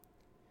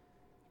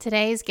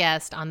Today's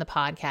guest on the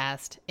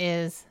podcast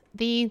is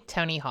the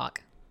Tony Hawk.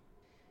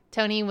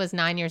 Tony was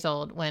 9 years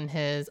old when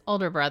his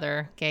older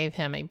brother gave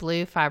him a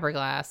blue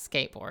fiberglass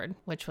skateboard,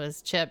 which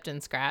was chipped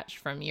and scratched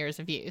from years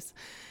of use.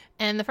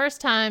 And the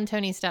first time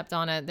Tony stepped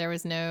on it, there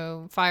was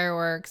no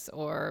fireworks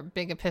or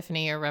big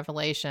epiphany or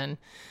revelation.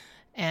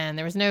 And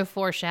there was no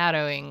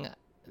foreshadowing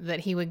that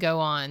he would go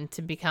on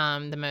to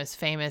become the most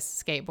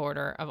famous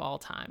skateboarder of all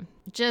time.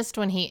 Just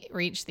when he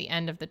reached the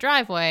end of the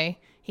driveway,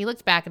 he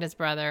looked back at his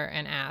brother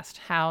and asked,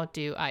 "How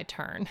do I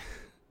turn?"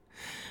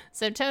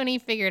 So Tony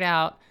figured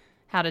out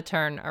how to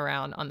turn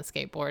around on the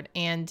skateboard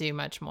and do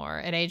much more.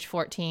 At age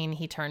 14,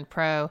 he turned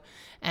pro,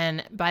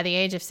 and by the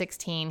age of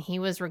 16, he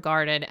was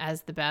regarded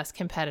as the best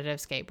competitive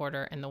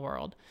skateboarder in the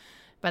world.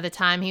 By the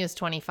time he was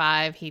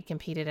 25, he'd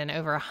competed in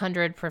over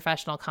 100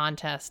 professional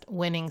contests,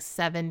 winning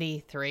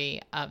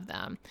 73 of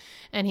them.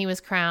 And he was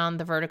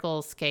crowned the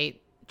vertical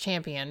skate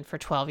champion for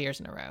 12 years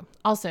in a row,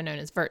 also known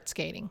as vert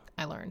skating,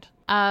 I learned.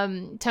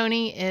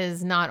 Tony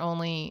is not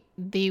only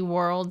the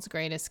world's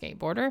greatest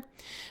skateboarder,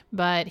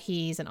 but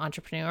he's an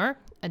entrepreneur,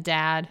 a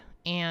dad,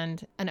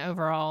 and an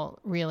overall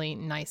really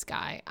nice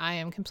guy. I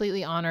am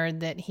completely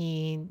honored that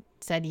he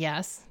said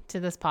yes to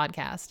this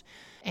podcast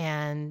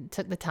and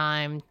took the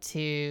time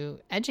to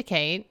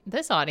educate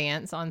this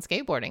audience on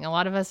skateboarding. A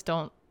lot of us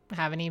don't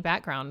have any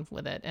background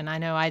with it, and I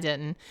know I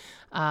didn't.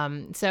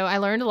 So I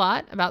learned a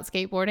lot about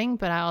skateboarding,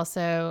 but I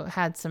also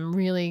had some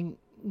really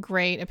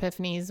great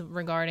epiphanies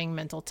regarding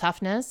mental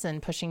toughness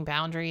and pushing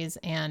boundaries,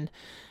 and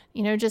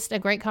just a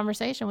great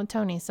conversation with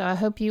Tony. So I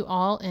hope you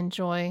all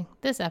enjoy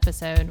this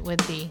episode with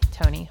the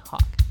Tony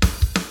Hawk.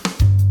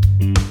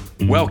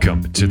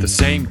 Welcome to the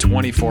Same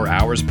 24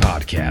 Hours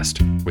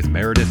podcast with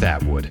Meredith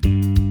Atwood.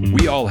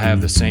 We all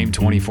have the same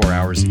 24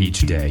 hours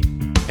each day,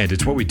 and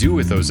it's what we do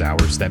with those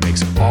hours that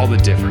makes all the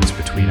difference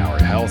between our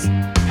health,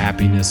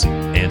 happiness,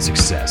 and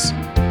success.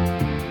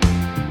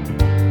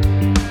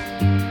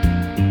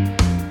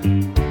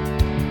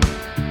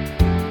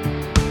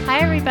 Hi,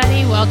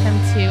 everybody. Welcome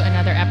to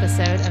another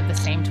episode of the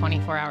Same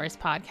 24 Hours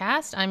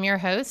podcast. I'm your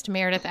host,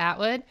 Meredith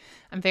Atwood.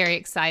 I'm very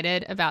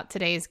excited about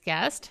today's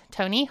guest,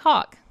 Tony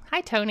Hawk.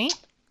 Hi, Tony.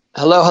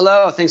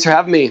 Hello. Thanks for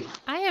having me.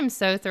 I am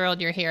so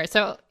thrilled you're here.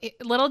 So,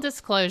 little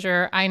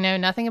disclosure, I know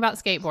nothing about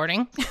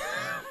skateboarding,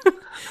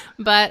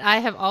 but I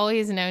have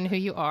always known who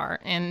you are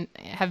and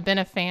have been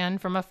a fan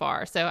from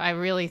afar. So I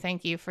really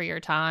thank you for your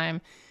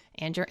time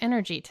and your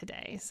energy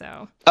today.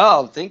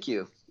 Oh, thank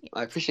you.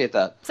 I appreciate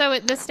that. So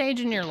at this stage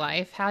in your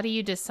life, how do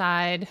you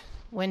decide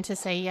when to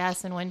say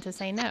yes and when to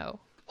say no?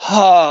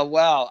 Oh,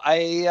 wow.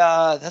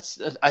 That's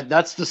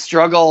the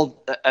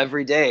struggle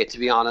every day, to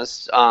be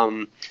honest.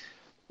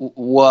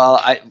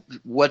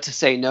 What to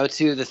say no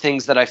to, the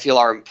things that I feel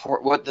are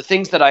important, the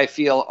things that I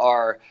feel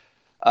are,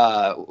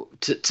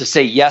 to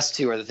say yes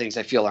to are the things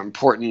I feel are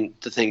important,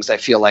 the things I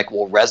feel like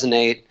will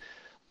resonate,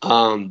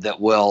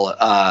 that will,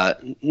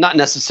 not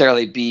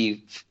necessarily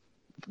be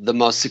the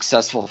most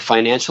successful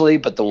financially,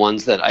 but the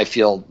ones that I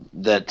feel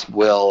that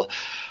will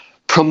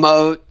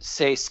promote,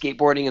 say,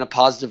 skateboarding in a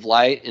positive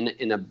light,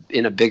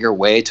 in a bigger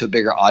way to a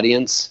bigger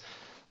audience,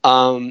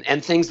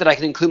 and things that I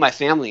can include my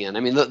family in. I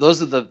mean,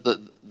 those are the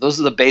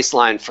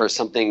baseline for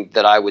something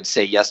that I would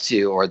say yes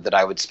to, or that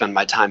I would spend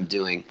my time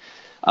doing.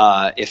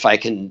 If I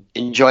can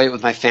enjoy it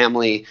with my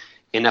family,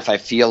 and if I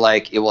feel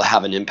like it will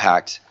have an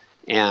impact.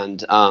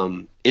 And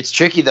it's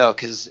tricky though,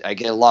 because I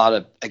get a lot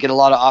of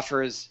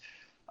offers.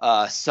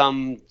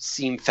 Some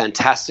seem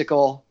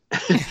fantastical,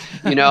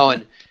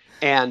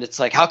 and it's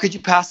like, how could you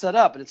pass that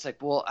up? And it's like,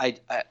 well,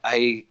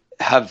 I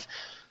have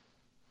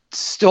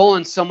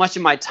stolen so much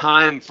of my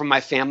time from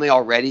my family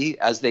already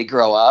as they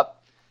grow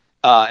up,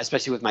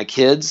 especially with my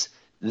kids,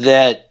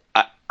 that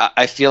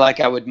I feel like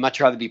I would much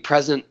rather be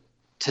present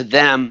to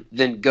them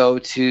than go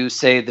to,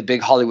 say, the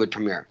big Hollywood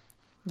premiere.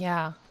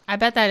 Yeah, I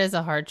bet that is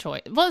a hard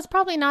choice. Well, it's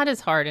probably not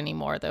as hard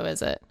anymore, though,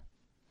 is it?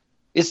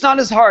 It's not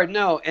as hard,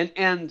 no.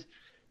 And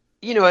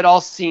it all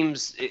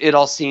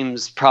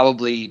seems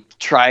probably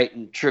trite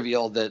and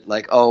trivial that,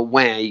 like, oh,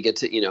 when you get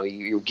to,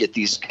 you get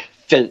these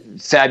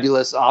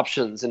fabulous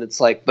options, and it's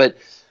like, but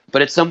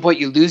at some point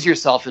you lose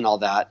yourself in all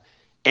that,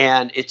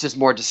 and it's just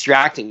more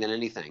distracting than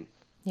anything.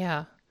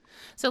 Yeah.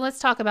 So let's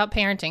talk about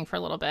parenting for a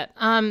little bit.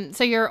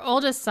 So your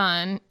oldest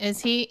son,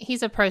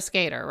 he's a pro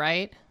skater,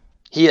 right?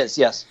 He is,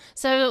 yes.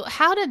 So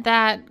how did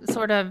that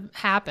sort of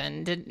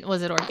happen?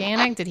 Was it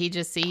organic? Did he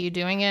just see you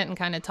doing it and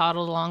kind of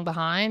toddled along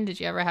behind? Did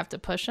you ever have to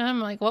push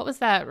him? Like, what was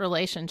that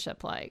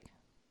relationship like?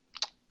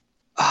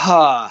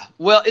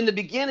 Well, in the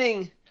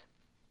beginning,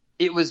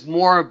 it was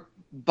more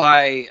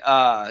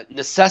by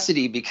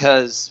necessity,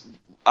 because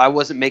I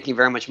wasn't making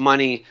very much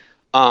money.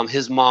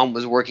 His mom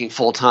was working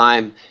full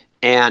time,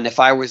 and if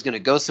I was going to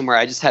go somewhere,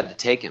 I just had to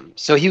take him.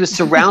 So he was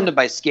surrounded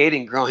by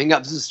skating growing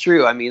up. This is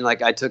true. I mean,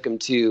 like, I took him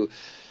to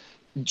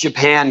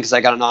Japan because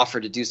I got an offer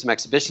to do some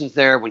exhibitions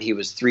there when he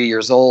was 3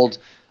 years old.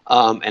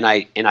 And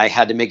I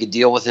had to make a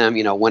deal with him.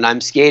 When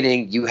I'm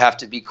skating, you have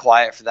to be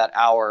quiet for that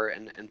hour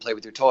and play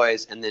with your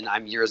toys, and then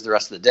I'm yours the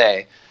rest of the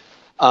day.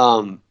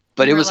 But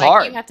but You it were was like,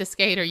 hard. You have to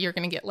skate or you're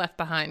going to get left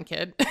behind,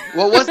 kid.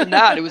 Well, it wasn't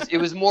that. It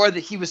was more that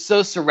he was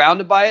so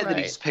surrounded by it that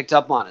he Right. just picked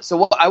up on it.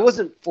 So I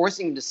wasn't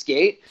forcing him to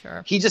skate.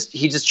 Sure. He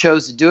just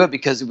chose to do it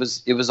because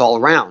it was all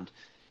around,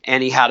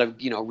 and he had a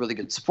really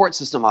good support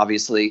system,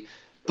 obviously.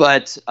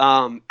 But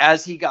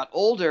as he got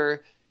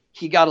older,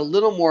 he got a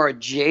little more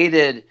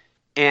jaded,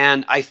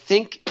 and I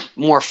think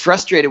more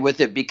frustrated with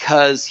it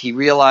because he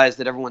realized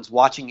that everyone's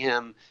watching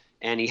him,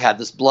 and he had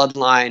this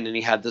bloodline, and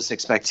he had this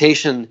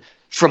expectation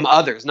from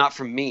others, not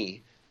from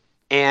me.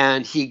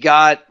 And he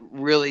got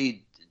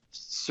really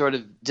sort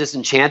of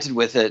disenchanted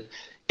with it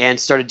and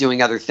started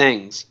doing other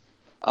things.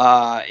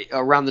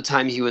 Around the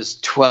time he was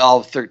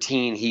 12,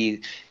 13,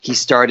 he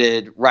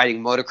started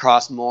riding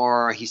motocross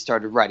more. He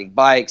started riding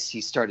bikes.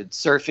 He started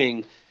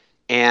surfing.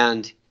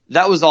 And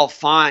that was all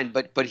fine,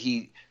 but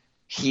he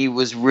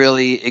was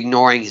really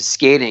ignoring his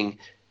skating.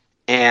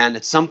 And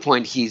at some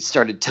point, he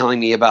started telling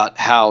me about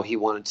how he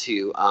wanted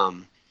to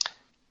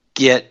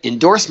get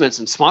endorsements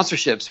and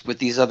sponsorships with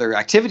these other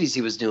activities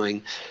he was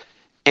doing.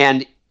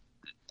 And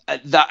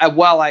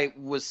while I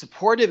was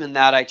supportive in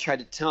that, I tried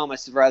to tell him, I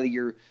said, Riley,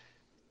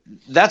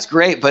 that's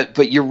great,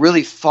 but you're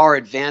really far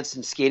advanced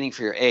in skating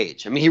for your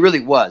age. I mean, he really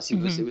was. It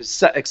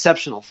was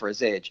exceptional for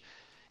his age.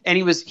 And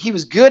he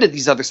was good at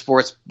these other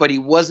sports, but he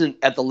wasn't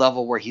at the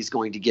level where he's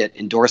going to get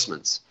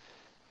endorsements.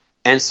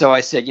 And so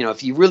I said,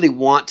 if you really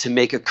want to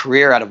make a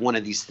career out of one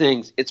of these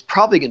things, it's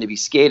probably going to be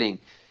skating.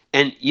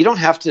 And you don't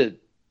have to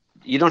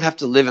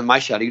live in my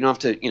shadow. You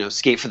don't have to,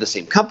 skate for the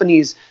same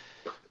companies.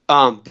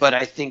 But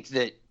I think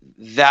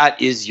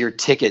that is your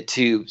ticket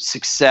to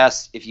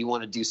success if you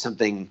want to do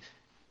something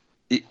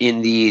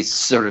in the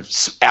sort of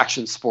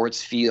action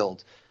sports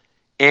field.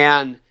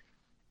 And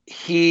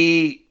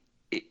he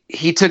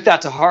took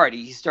that to heart.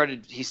 He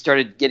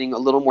started getting a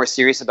little more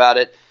serious about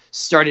it,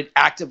 started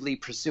actively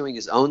pursuing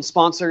his own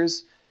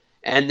sponsors.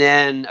 And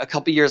then a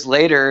couple years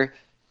later,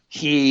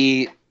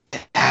 he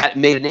had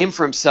made a name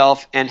for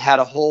himself and had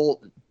a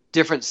whole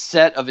different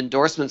set of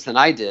endorsements than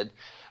I did,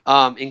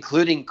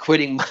 including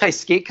quitting my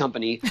skate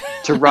company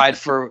to ride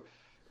for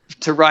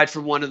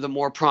one of the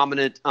more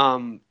prominent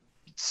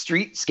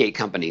street skate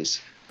companies,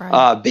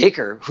 right.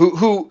 Baker,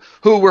 who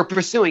were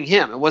pursuing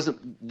him. It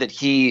wasn't that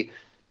he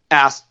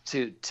asked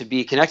to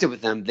be connected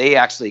with them; they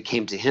actually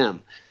came to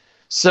him.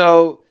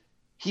 So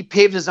he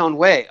paved his own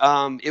way.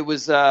 It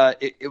was a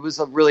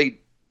really,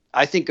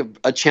 I think,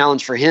 a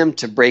challenge for him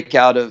to break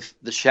out of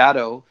the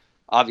shadow,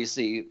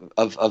 obviously,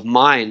 of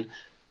mine.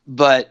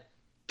 But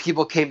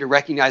people came to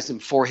recognize him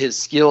for his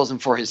skills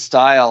and for his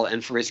style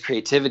and for his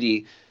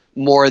creativity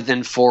more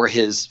than for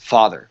his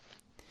father.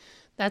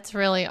 That's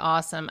really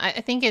awesome. I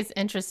think it's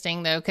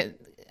interesting, though, because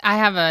I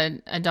have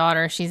a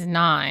daughter. She's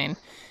 9,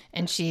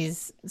 and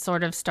she's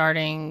sort of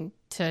starting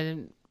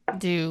to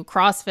do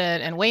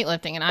CrossFit and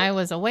weightlifting, and I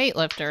was a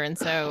weightlifter. And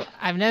so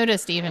I've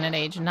noticed even at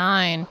age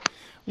 9,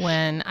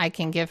 when I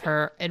can give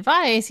her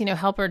advice,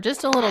 help her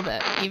just a little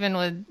bit, even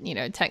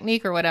with,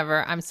 technique or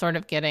whatever, I'm sort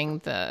of getting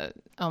the,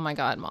 oh my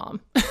God,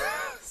 Mom,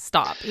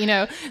 stop,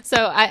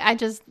 So I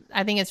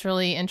think it's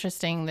really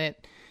interesting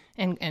that,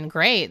 and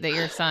great that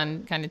your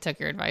son kind of took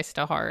your advice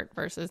to heart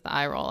versus the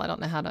eye roll. I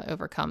don't know how to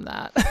overcome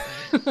that.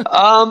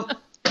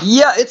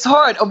 Yeah, it's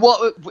hard.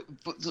 Well,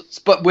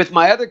 but with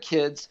my other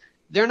kids,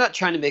 they're not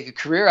trying to make a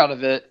career out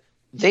of it.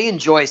 They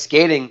enjoy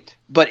skating,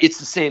 but it's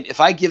the same. If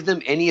I give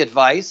them any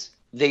advice,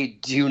 they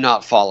do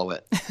not follow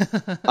it.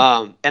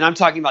 And I'm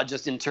talking about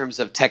just in terms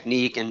of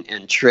technique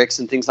and tricks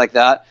and things like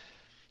that.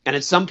 And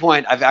at some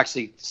point, I've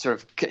actually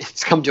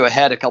it's come to a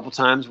head a couple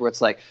times where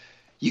it's like,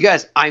 you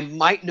guys, I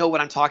might know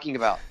what I'm talking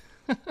about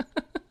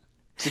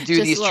to do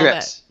just these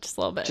tricks. Just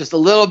a little bit. Just a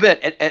little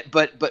bit.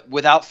 But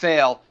without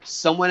fail,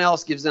 someone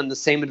else gives them the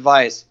same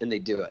advice and they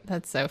do it.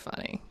 That's so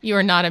funny. You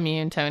are not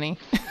immune, Tony.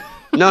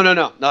 No,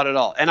 not at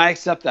all. And I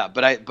accept that,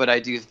 but I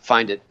do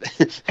find it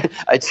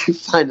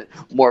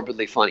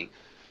morbidly funny.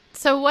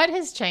 So what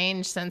has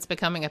changed since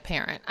becoming a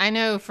parent? I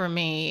know for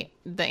me,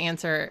 the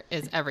answer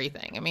is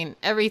everything. I mean,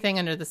 everything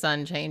under the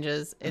sun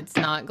changes. It's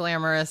not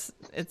glamorous.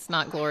 It's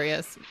not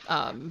glorious.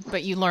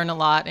 But you learn a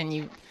lot and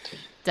you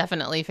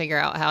definitely figure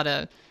out how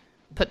to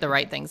put the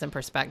right things in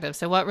perspective.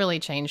 So what really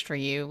changed for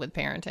you with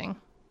parenting?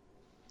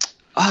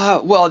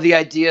 Well, the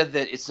idea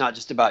that it's not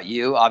just about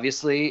you,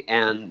 obviously,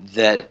 and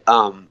that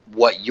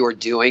what you're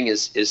doing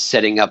is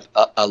setting up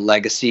a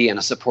legacy and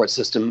a support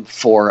system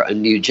for a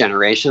new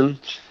generation.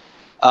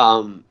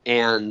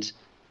 And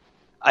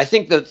I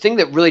think the thing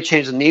that really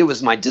changed with me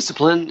was my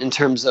discipline in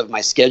terms of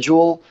my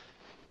schedule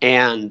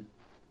and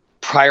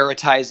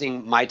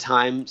prioritizing my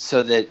time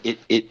so that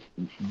it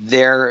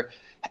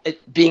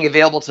being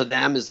available to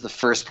them is the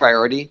first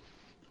priority.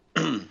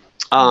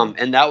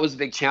 And that was a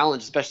big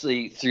challenge,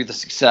 especially through the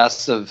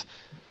success of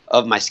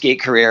my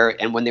skate career.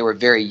 And when they were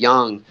very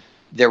young,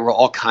 there were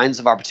all kinds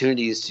of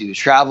opportunities to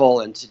travel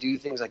and to do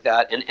things like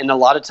that. And a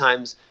lot of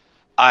times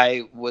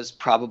I was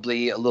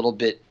probably a little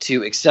bit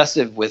too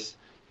excessive with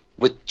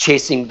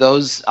chasing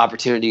those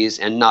opportunities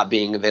and not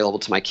being available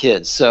to my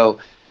kids. So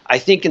I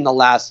think in the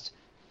last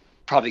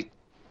probably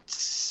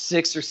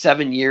 6 or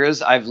 7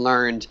 years, I've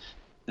learned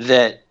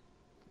that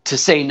to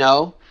say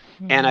no.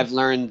 And I've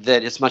learned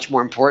that it's much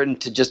more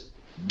important to just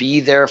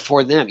be there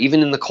for them,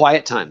 even in the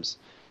quiet times,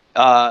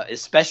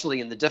 especially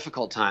in the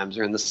difficult times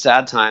or in the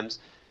sad times,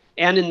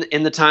 and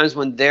in the times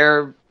when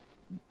they're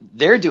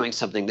doing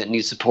something that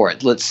needs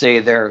support. Let's say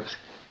they're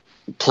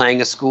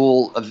playing at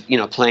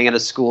a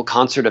school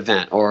concert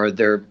event, or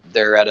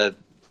they're at a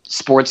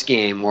sports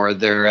game, or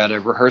they're at a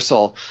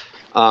rehearsal.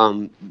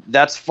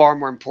 That's far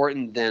more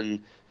important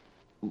than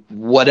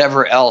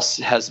whatever else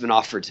has been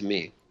offered to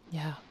me.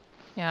 Yeah.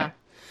 Yeah.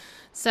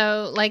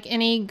 So, like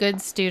any good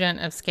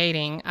student of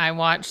skating, I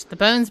watched the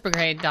Bones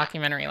Brigade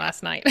documentary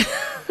last night.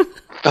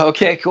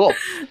 Okay, cool.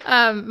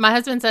 My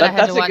husband said I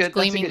had to watch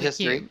Gleaming the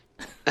history. Cube.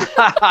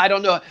 I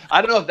don't know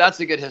if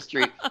that's a good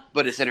history,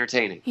 but it's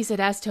entertaining. He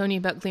said, ask Tony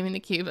about Gleaming the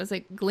Cube. I was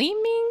like,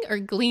 gleaming or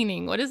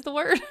gleaning? What is the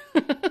word?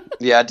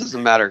 Yeah, it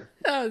doesn't matter.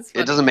 Oh,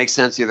 it doesn't make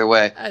sense either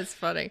way. That's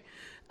funny.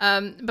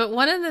 But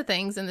one of the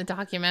things in the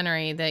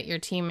documentary that your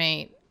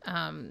teammate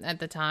at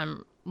the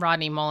time,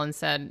 Rodney Mullen,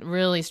 said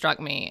really struck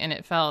me, and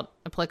it felt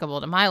applicable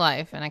to my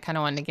life, and I kind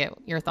of wanted to get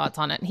your thoughts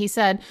on it. He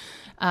said,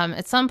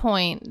 at some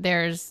point,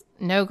 there's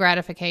no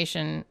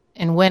gratification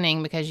in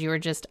winning because you are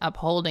just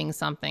upholding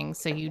something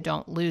so you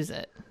don't lose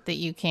it, that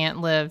you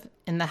can't live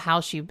in the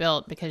house you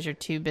built because you're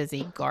too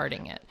busy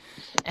guarding it.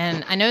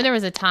 And I know there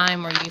was a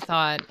time where you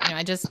thought,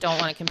 I just don't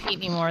want to compete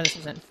anymore. This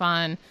isn't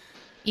fun,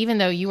 even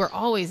though you were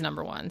always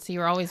number one. So you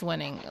were always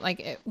winning.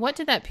 Like, what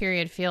did that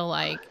period feel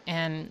like?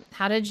 And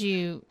how did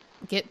you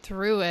get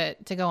through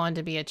it to go on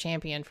to be a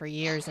champion for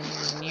years and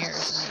years and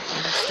years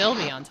and still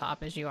be on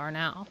top as you are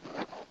now?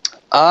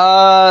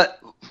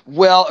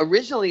 Well,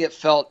 originally it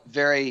felt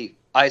very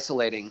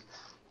isolating,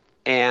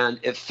 and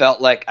it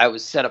felt like I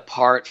was set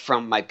apart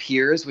from my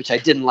peers, which I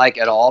didn't like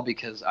at all,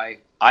 because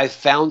I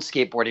found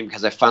skateboarding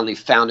because I finally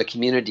found a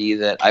community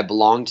that I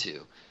belonged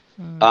to.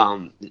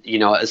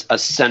 A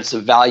sense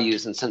of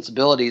values and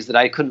sensibilities that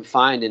I couldn't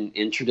find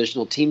in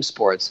traditional team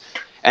sports.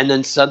 And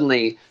then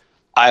suddenly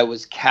I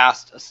was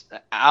cast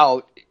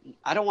out.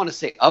 I don't want to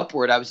say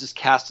upward. I was just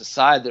cast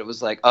aside. That it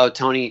was like, oh,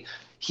 Tony,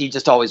 he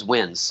just always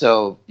wins.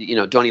 So,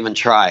 don't even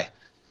try.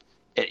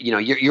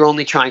 You're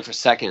only trying for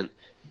second.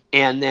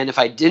 And then if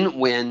I didn't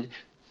win,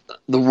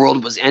 the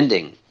world was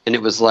ending. And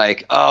it was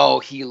like, oh,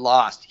 he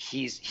lost.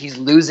 He's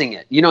losing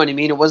it. You know what I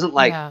mean? It wasn't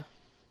like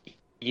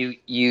you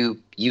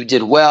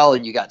did well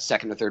and you got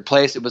second or third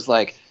place. It was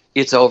like,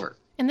 it's over.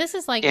 And this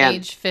is like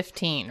age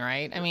 15,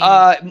 right? I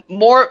mean,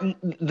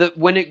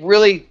 when it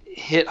really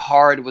hit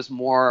hard was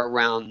more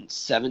around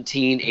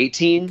 17,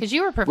 18. Because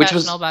you were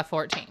professional by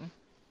 14.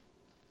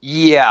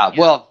 Yeah.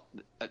 Well,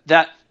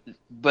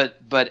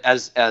 but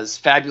as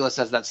fabulous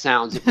as that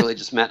sounds, it really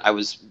just meant I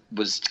was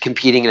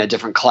competing in a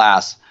different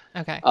class.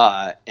 Okay.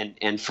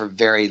 And for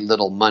very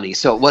little money.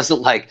 So it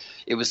wasn't like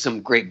it was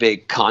some great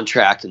big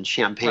contract and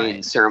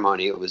champagne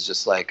ceremony. It was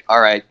just like,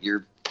 all right,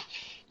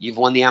 you've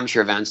won the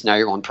amateur events, now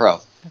you're going pro.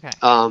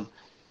 Okay.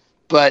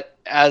 But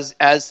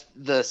as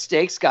the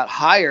stakes got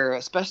higher,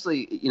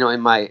 especially in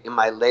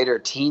my later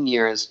teen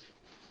years,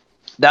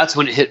 that's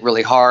when it hit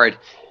really hard,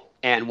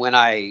 and when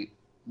I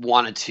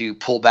wanted to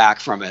pull back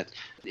from it.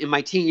 In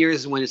my teen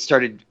years is when it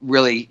started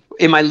really.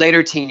 In my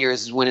later teen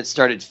years is when it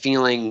started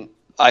feeling.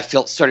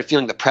 Started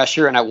feeling the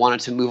pressure, and I wanted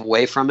to move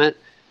away from it.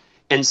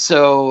 And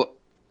so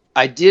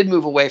I did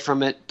move away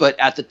from it. But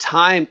at that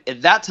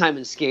time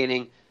in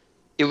skating,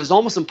 it was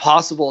almost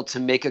impossible to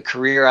make a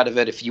career out of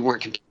it if you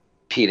weren't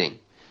competing.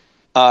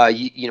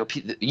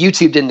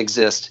 YouTube didn't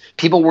exist.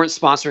 People weren't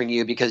sponsoring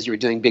you because you were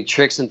doing big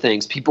tricks and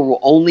things. People were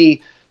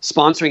only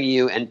sponsoring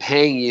you and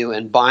paying you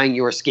and buying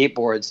your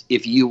skateboards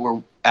if you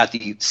were at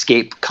the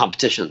skate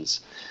competitions.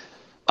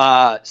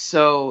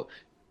 So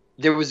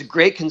there was a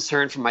great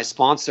concern from my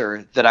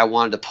sponsor that I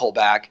wanted to pull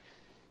back.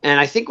 And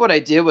I think what I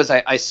did was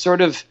I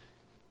sort of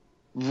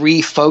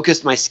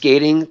refocused my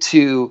skating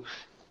to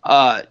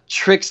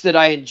tricks that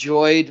I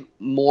enjoyed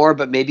more,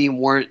 but maybe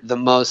weren't the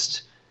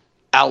most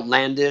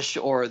outlandish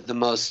or the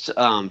most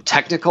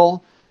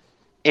technical.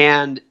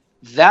 And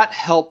that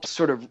helped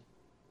sort of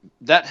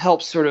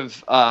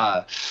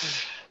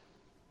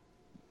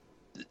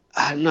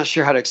I'm not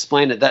sure how to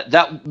explain it.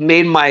 That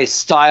made my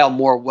style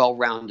more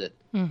well-rounded.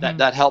 Mm-hmm.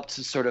 That helped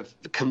to sort of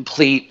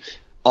complete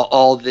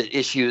all the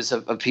issues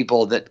of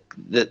people that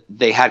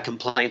they had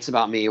complaints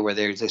about me, where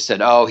they said,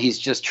 oh, he's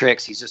just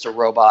tricks. He's just a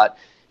robot.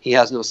 He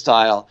has no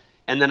style.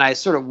 And then I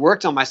sort of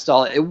worked on my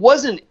style. It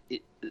wasn't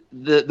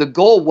the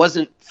goal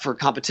wasn't for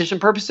competition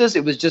purposes.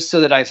 It was just so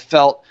that I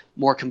felt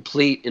more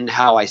complete in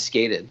how I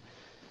skated.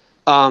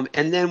 And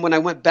then when I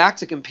went back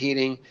to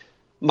competing,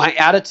 my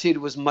attitude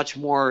was much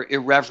more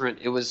irreverent.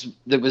 It was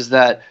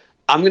that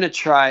I'm going to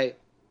try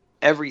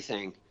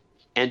everything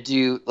and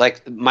do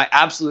like my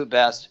absolute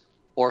best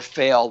or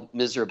fail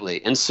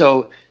miserably. And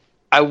so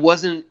I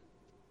wasn't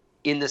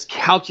in this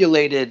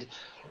calculated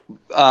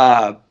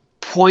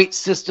point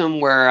system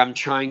where I'm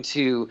trying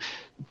to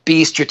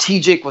be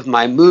strategic with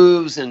my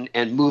moves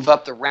and move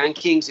up the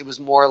rankings. It was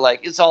more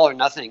like it's all or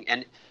nothing.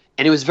 And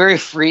it was very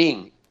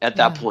freeing at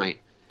that point.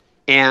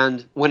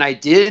 And when I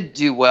did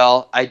do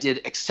well, I did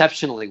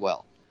exceptionally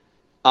well.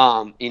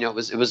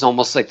 It was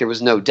almost like there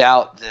was no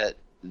doubt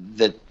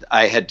that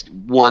I had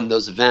won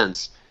those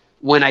events.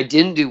 When I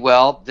didn't do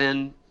well,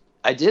 then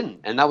I didn't,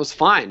 and that was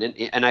fine.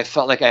 And I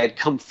felt like I had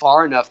come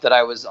far enough that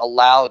I was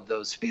allowed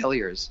those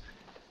failures.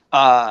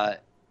 And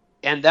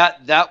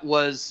that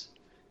was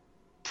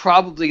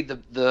probably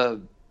the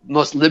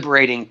most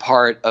liberating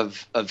part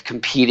of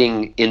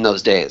competing in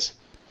those days.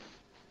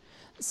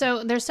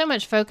 So there's so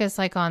much focus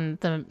like on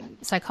the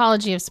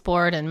psychology of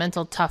sport and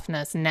mental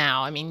toughness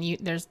now. I mean,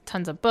 there's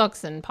tons of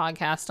books and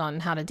podcasts on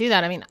how to do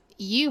that. I mean,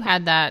 you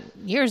had that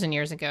years and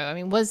years ago. I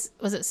mean, was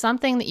it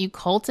something that you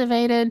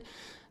cultivated?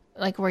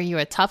 Like, were you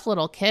a tough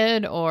little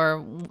kid,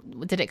 or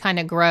did it kind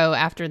of grow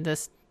after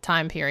this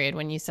time period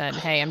when you said,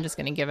 hey, I'm just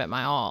going to give it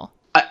my all?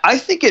 I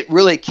think it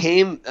really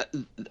came,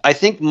 I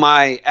think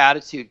my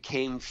attitude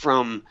came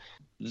from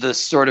the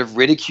sort of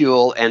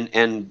ridicule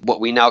and what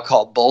we now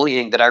call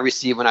bullying that I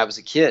received when I was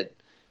a kid.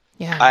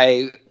 Yeah.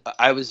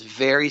 I was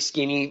very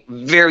skinny,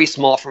 very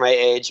small for my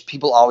age.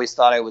 People always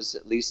thought I was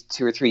at least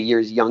 2 or 3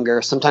 years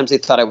younger. Sometimes they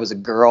thought I was a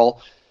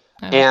girl.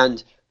 Oh.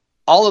 And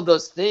all of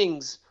those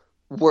things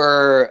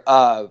were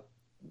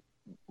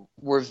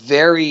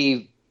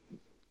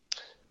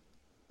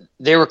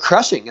they were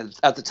crushing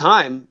at the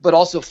time, but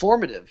also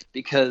formative,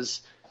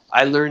 because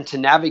I learned to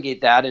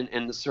navigate that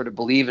and to sort of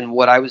believe in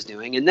what I was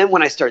doing. And then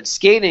when I started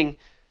skating,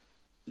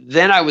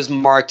 then I was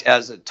marked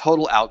as a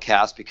total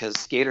outcast, because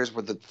skaters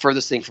were the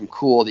furthest thing from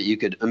cool that you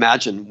could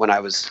imagine when I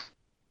was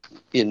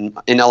in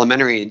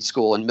elementary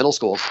school and middle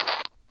school.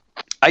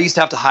 I used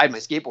to have to hide my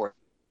skateboard.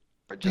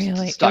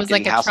 Really? It was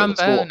like a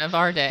trombone of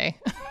our day.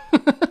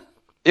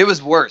 It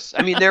was worse.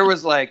 I mean, it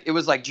was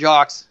like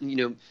jocks,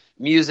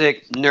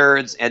 music,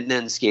 nerds, and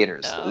then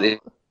skaters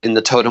in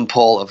the totem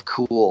pole of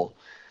cool.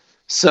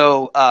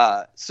 So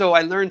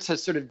I learned to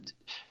sort of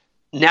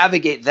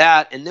navigate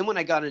that. And then when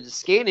I got into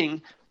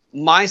skating,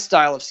 my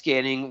style of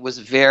skating was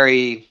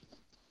very,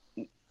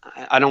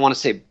 I don't want to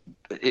say,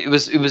 it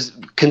was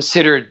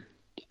considered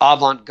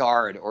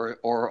avant-garde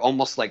or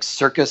almost like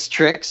circus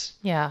tricks.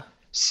 Yeah.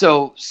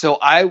 So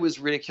I was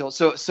ridiculed.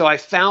 So I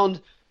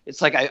found,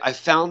 it's like I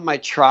found my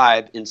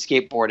tribe in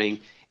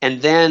skateboarding,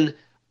 and then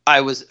I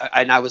was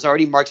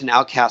already marked an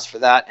outcast for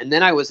that. And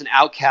then I was an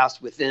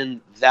outcast within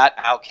that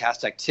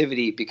outcast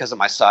activity because of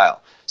my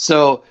style.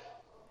 So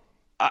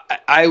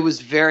I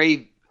was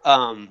very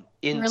in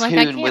tune like,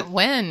 I can't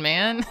win,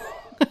 man.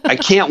 I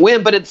can't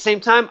win. But at the same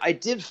time, I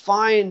did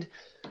find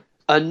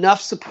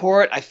enough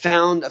support. I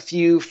found a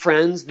few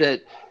friends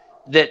that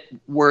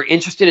were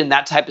interested in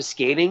that type of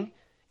skating,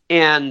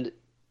 and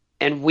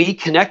we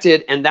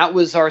connected, and that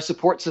was our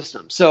support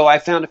system. So I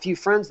found a few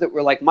friends that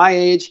were like my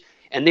age,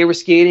 and they were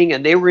skating,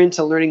 and they were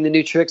into learning the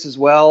new tricks as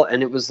well.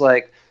 And it was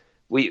like,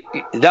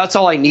 that's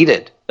all I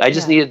needed. I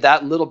just needed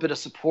that little bit of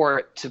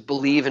support to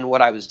believe in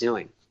what I was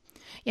doing.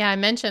 Yeah, I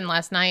mentioned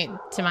last night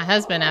to my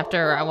husband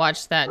after I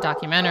watched that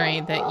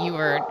documentary that you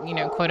were,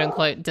 quote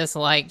unquote,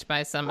 disliked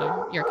by some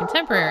of your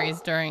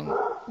contemporaries during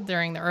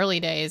the early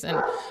days. And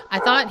I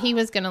thought he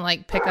was going to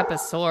like pick up a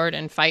sword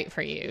and fight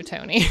for you,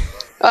 Tony.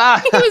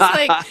 I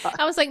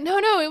was like, no,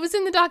 it was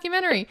in the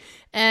documentary.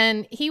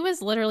 And he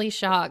was literally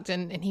shocked.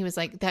 And he was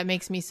like, that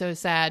makes me so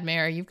sad,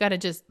 Mary. You've got to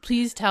just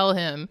please tell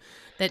him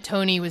that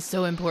Tony was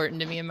so important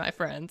to me and my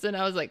friends. And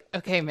I was like,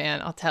 okay,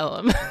 man, I'll tell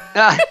him.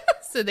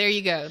 So there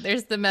you go.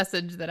 There's the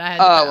message that I had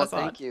to pass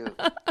on. Thank you.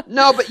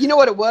 No, but you know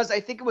what it was? I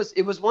think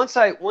it was once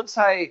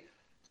I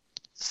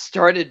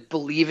started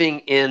believing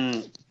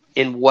in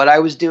what I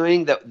was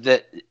doing,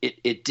 that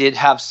it did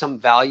have some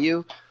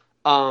value.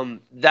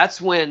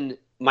 That's when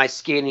my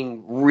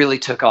skating really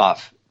took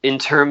off in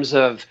terms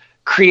of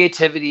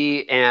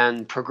creativity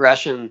and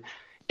progression,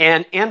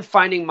 and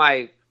finding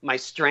my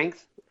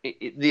strength.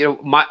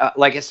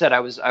 Like I said, I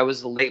was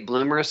a late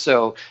bloomer,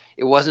 so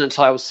it wasn't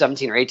until I was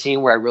 17 or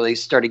 18 where I really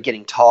started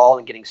getting tall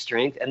and getting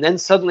strength. And then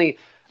suddenly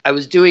I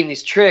was doing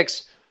these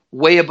tricks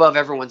way above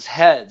everyone's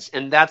heads,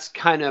 and that's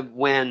kind of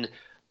when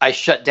I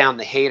shut down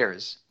the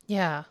haters.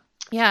 Yeah.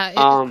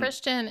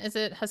 Christian, is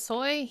it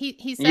Hosoi?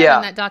 He said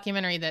in that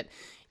documentary that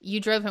you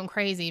drove him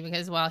crazy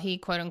because while he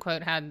quote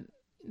unquote had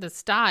the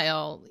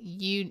style,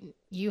 you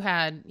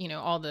had,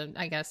 all the,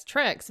 I guess,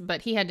 tricks,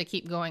 but he had to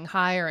keep going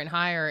higher and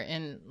higher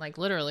and like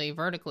literally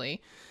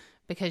vertically,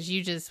 because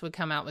you just would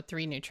come out with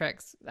 3 new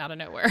tricks out of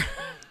nowhere.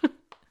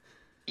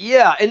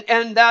 Yeah.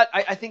 And that,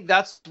 I think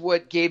that's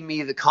what gave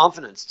me the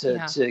confidence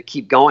to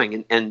keep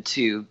going and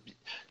to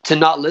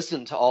not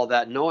listen to all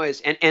that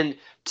noise. And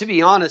to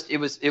be honest, it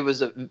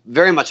was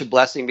very much a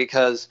blessing,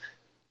 because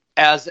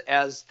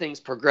as things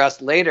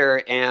progressed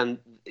later and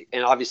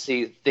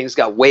obviously things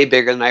got way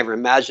bigger than I ever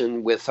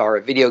imagined with our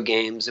video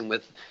games and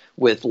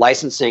with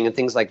licensing and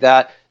things like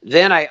that,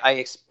 then I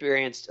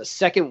experienced a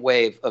second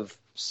wave of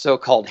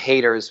so-called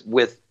haters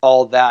with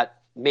all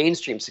that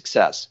mainstream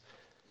success,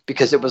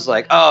 because it was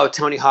like, oh,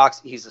 Tony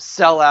Hawk's, he's a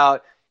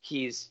sellout.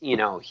 He's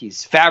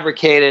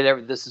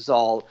fabricated. This is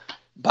all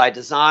by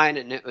design.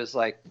 And it was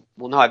like,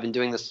 well, no, I've been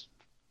doing this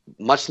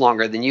much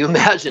longer than you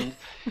imagined.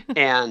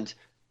 and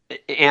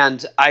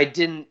I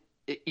didn't,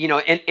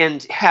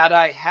 and had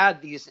I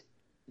had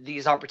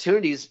these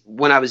opportunities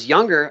when I was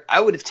younger, I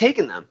would have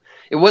taken them.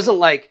 It wasn't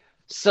like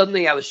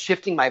suddenly I was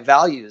shifting my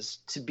values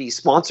to be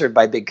sponsored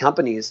by big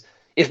companies.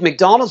 If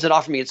McDonald's had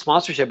offered me a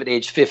sponsorship at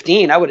age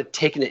 15, I would have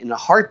taken it in a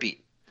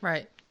heartbeat.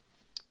 Right.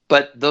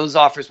 But those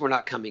offers were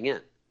not coming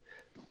in.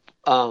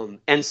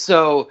 And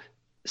so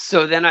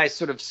then I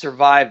sort of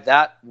survived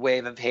that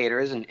wave of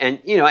haters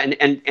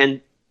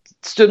and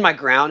stood my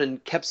ground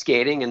and kept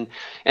skating and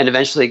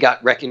eventually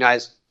got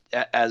recognized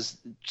as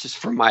just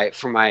for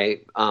my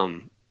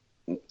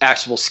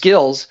actual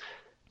skills.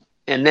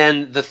 And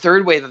then the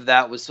third wave of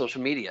that was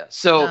social media.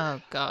 So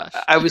oh gosh,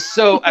 I was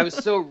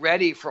so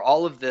ready for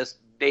all of this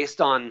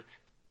based on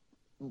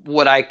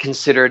what I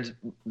considered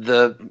we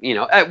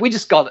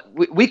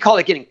call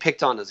it getting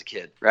picked on as a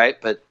kid, right?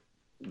 But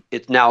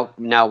it's now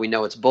we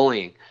know it's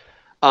bullying.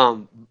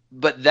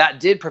 But that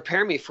did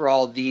prepare me for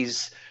all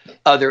these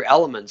other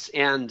elements.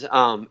 And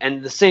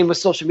the same with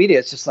social media.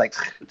 It's just like,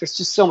 there's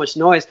just so much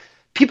noise.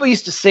 People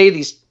used to say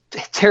these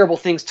terrible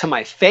things to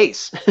my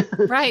face.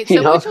 Right.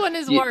 So which one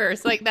is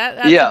worse? Like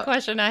that's the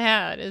question I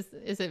had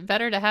is it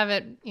better to have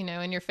it,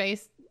 in your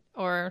face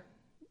or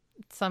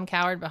some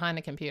coward behind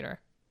a computer?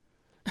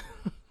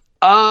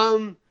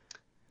 Well,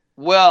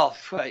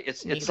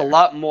 it's a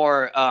lot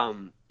more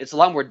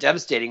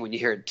devastating when you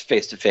hear it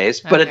face to face,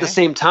 but at the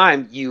same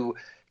time, you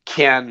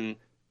can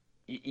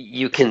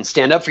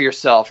stand up for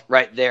yourself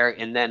right there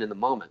and then in the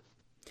moment.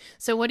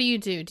 So what do you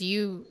do? Do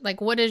you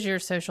what is your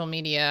social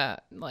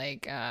media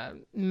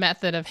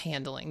method of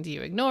handling? Do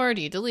you ignore?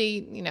 Do you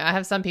delete? I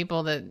have some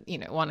people that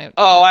want to.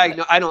 Oh,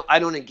 I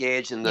don't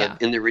engage in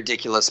the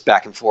ridiculous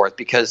back and forth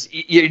because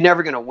you're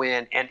never going to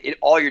win, and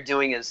all you're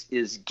doing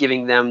is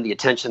giving them the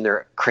attention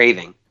they're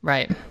craving.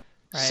 Right.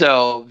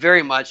 So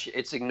very much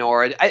it's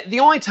ignored. The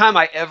only time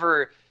I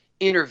ever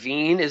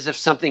intervene is if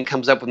something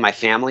comes up with my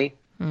family.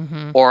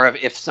 Mm-hmm. Or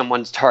if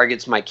someone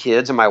targets my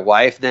kids or my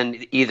wife,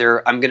 then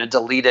either I'm going to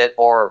delete it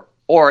or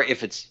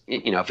if it's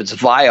if it's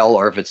vile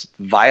or if it's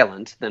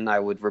violent, then I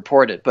would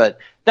report it. But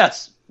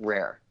that's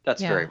rare.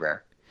 That's very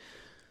rare.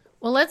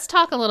 Well, let's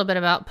talk a little bit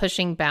about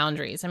pushing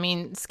boundaries. I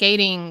mean,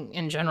 skating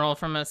in general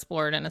from a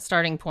sport and a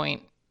starting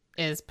point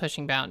is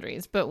pushing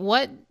boundaries. But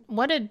what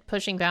did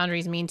pushing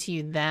boundaries mean to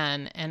you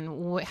then?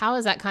 And how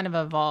has that kind of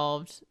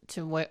evolved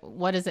to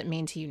what does it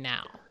mean to you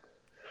now?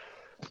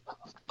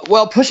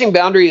 Well, pushing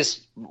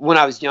boundaries when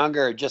I was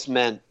younger just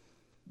meant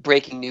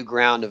breaking new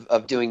ground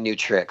of doing new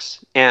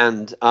tricks.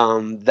 And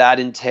that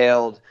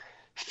entailed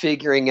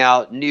figuring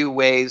out new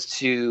ways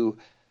to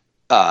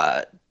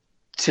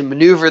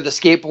maneuver the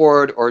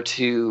skateboard or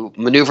to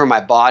maneuver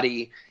my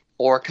body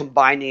or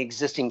combining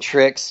existing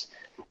tricks.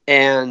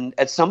 And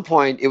at some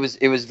point it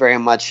was very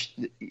much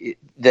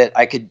that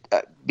I could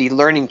be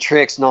learning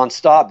tricks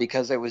nonstop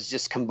because I was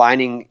just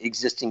combining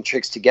existing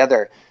tricks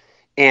together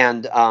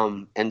and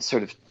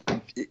sort of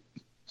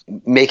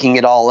making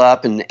it all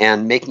up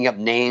and making up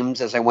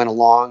names as I went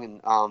along.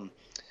 And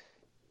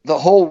the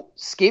whole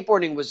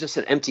skateboarding was just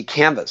an empty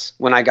canvas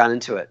when I got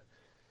into it.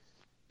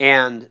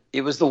 And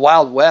it was the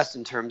Wild West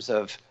in terms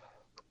of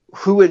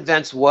who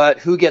invents what,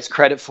 who gets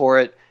credit for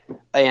it.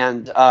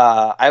 And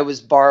I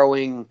was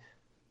borrowing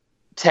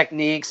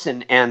techniques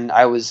and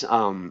I was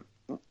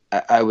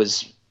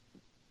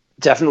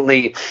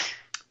definitely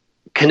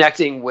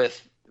connecting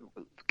with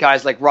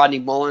guys like Rodney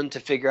Mullen to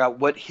figure out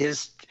what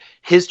his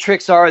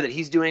tricks are that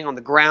he's doing on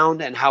the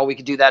ground and how we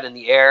could do that in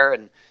the air.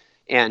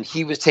 And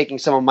he was taking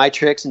some of my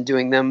tricks and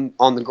doing them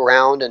on the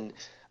ground. And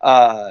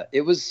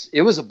it was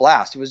a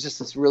blast. It was just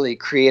this really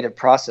creative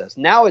process.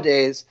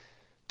 Nowadays,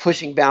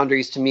 pushing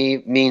boundaries to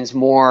me means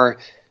more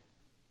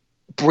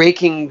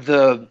breaking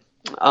the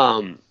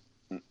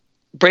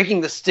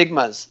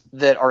stigmas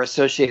that are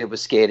associated with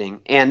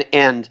skating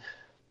and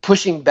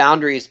pushing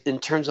boundaries in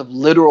terms of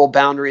literal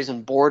boundaries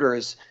and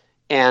borders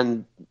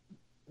and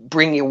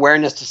bringing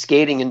awareness to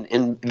skating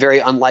in very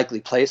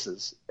unlikely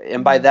places.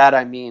 And by that,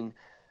 I mean,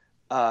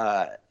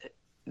 the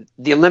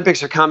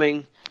Olympics are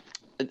coming.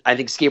 I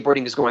think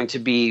skateboarding is going to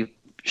be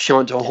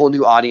shown to a whole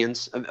new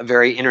audience, a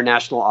very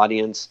international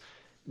audience.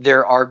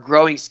 There are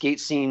growing skate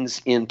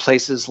scenes in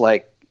places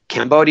like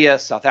Cambodia,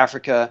 South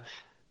Africa,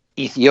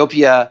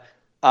 Ethiopia.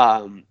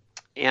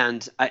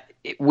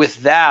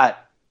 With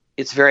that,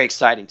 it's very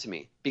exciting to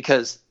me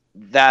because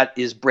that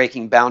is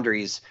breaking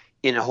boundaries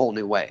in a whole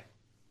new way.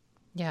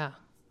 Yeah,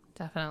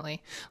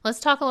 definitely. Let's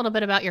talk a little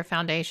bit about your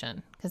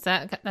foundation because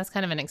that's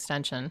kind of an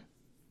extension.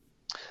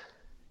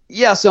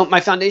 Yeah, so my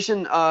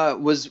foundation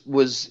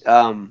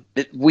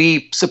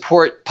we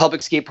support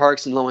public skate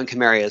parks in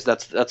low-income areas.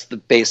 That's the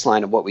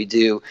baseline of what we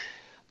do,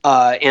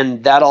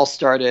 and that all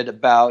started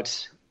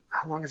about,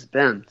 how long has it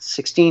been?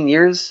 16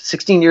 years.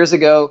 16 years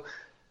ago,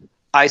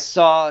 I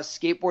saw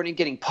skateboarding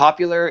getting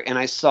popular, and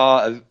I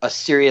saw a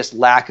serious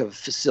lack of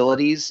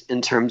facilities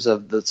in terms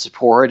of the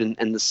support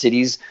and the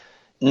cities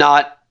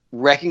not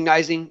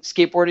recognizing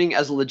skateboarding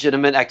as a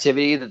legitimate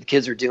activity that the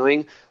kids are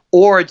doing,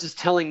 or just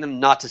telling them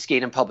not to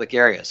skate in public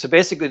areas. So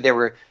basically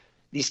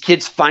these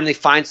kids finally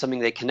find something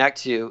they connect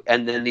to,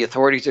 and then the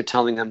authorities are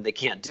telling them they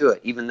can't do it,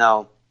 even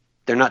though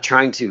They're not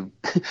trying to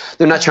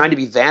they're not trying to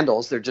be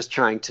vandals. They're just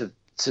trying to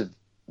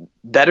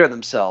better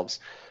themselves.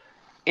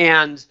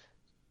 And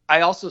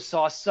I also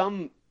saw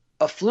some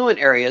affluent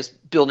areas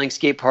building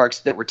skate parks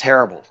that were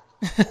terrible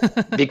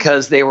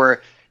because they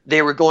were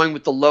going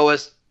with the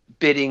lowest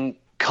bidding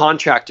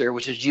contractor,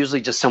 which is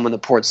usually just someone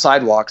that poured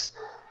sidewalks,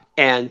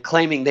 and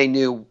claiming they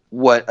knew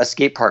what a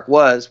skate park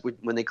was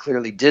when they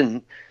clearly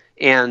didn't.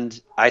 And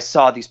I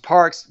saw these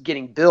parks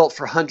getting built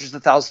for hundreds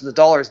of thousands of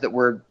dollars that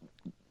were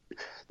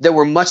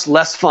much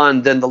less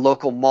fun than the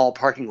local mall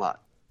parking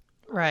lot.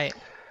 Right.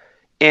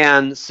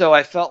 And so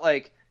I felt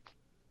like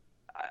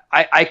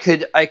I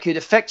could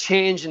affect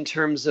change in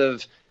terms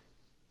of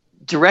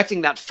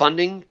directing that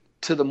funding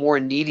to the more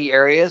needy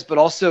areas, but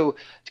also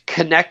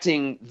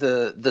connecting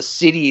the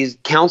city's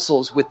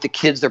councils with the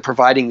kids they're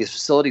providing these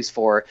facilities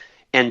for,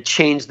 and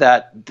change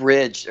that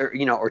bridge,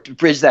 or to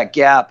bridge that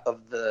gap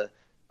of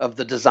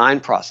the design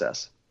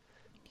process.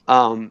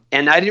 And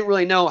I didn't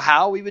really know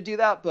how we would do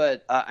that,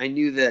 but I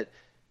knew that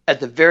at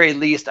the very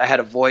least I had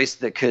a voice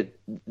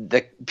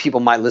that people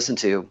might listen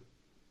to.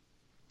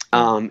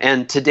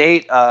 And to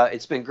date,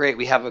 it's been great.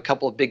 We have a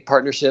couple of big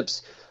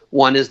partnerships.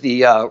 One is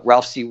the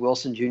Ralph C.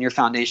 Wilson Jr.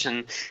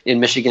 Foundation in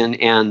Michigan,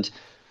 and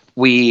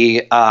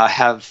we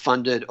have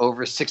funded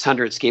over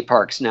 600 skate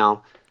parks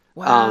now.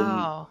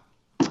 Wow.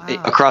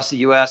 Across the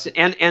U.S.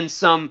 and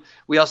some.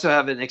 We also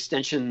have an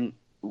extension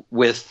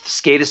with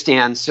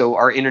Skateistan, so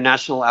our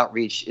international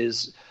outreach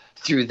is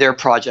through their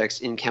projects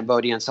in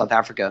Cambodia and South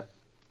Africa,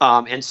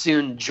 and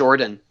soon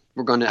Jordan.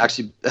 We're going to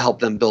actually help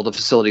them build a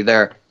facility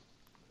there.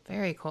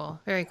 Very cool.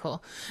 Very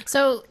cool.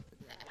 So,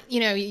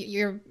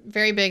 you're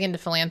very big into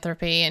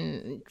philanthropy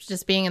and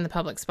just being in the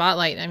public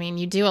spotlight. I mean,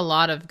 you do a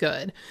lot of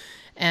good.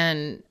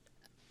 And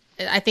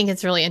I think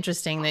it's really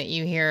interesting that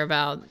you hear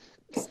about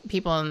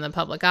people in the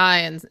public eye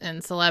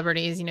and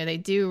celebrities, they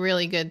do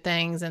really good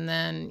things. And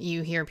then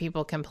you hear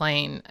people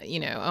complain,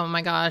 oh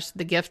my gosh,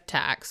 the gift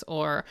tax,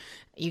 or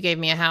you gave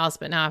me a house,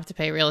 but now I have to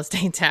pay real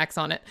estate tax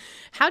on it.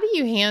 How do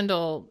you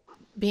handle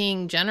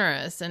being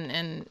generous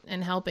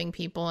and helping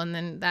people, and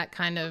then that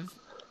kind of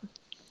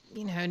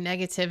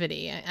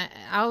negativity?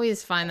 I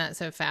always find that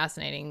so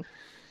fascinating.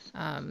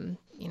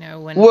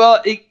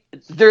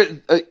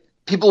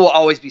 People will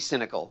always be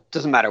cynical.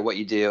 Doesn't matter what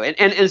you do, and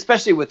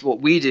especially with what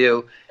we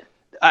do.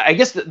 I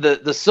guess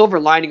the silver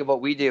lining of what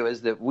we do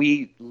is that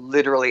we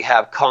literally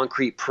have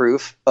concrete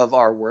proof of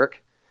our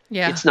work.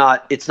 Yeah,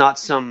 it's not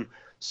some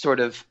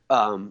sort of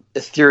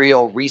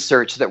ethereal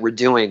research that we're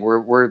doing.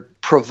 We're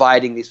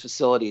providing these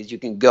facilities. You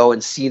can go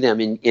and see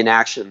them in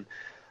action.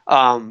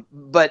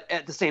 But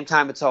at the same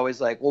time, it's always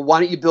like, well,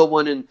 why don't you build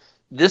one in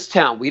this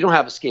town? We don't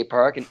have a skate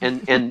park.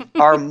 And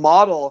our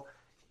model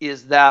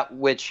is that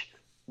which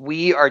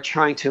we are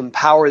trying to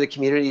empower the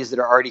communities that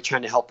are already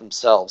trying to help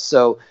themselves.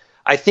 So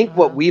I think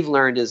what we've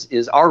learned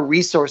is our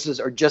resources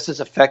are just as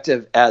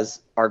effective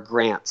as our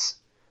grants.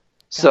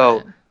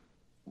 So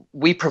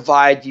we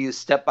provide you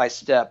step by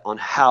step on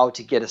how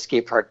to get a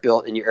skate park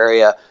built in your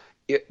area,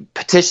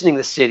 petitioning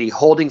the city,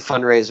 holding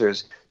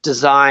fundraisers,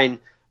 design,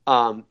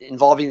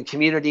 involving the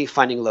community,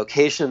 finding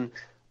location.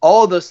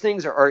 All of those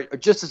things are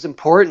just as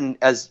important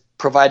as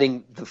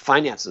providing the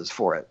finances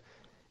for it.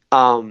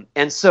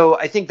 And so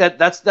I think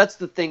that's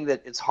the thing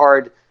that it's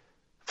hard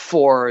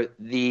for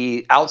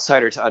the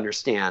outsider to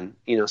understand.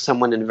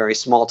 Someone in a very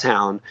small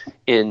town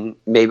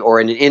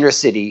or in an inner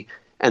city,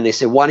 and they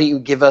say, why don't you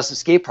give us a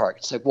skate park?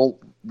 It's like, well,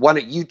 why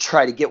don't you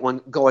try to get one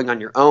going on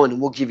your own,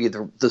 and we'll give you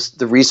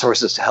the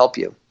resources to help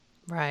you.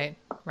 Right.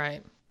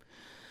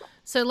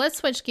 So let's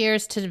switch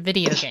gears to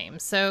video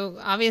games. So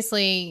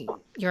obviously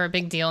you're a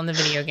big deal in the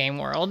video game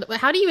world.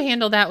 How do you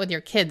handle that with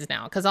your kids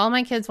now? Because all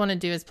my kids want to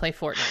do is play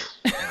Fortnite.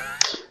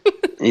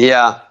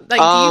 Yeah. Do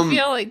you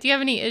feel do you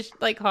have any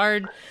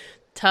hard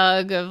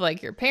tug of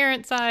your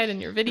parent side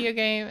and your video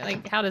game?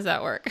 How does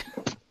that work?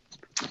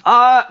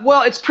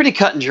 Well, it's pretty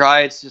cut and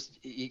dry. It's just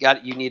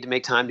you need to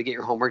make time to get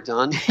your homework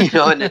done,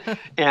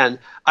 and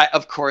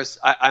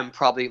I'm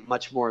probably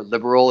much more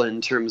liberal in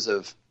terms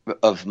of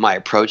my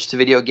approach to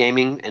video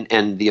gaming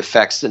and the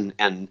effects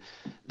and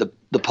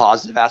the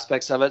positive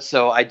aspects of it.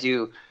 So I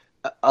do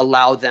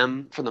allow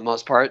them for the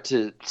most part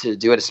to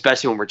do it,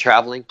 especially when we're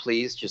traveling.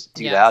 Please just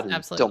do that and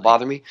absolutely. Don't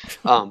bother me.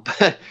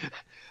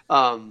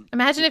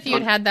 Imagine if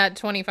you'd had that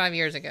 25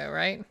 years ago,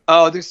 right?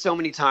 Oh, there's so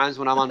many times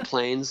when I'm on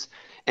planes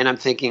and I'm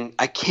thinking,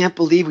 I can't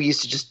believe we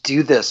used to just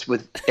do this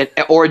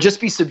or just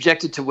be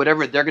subjected to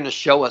whatever they're going to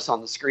show us on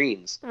the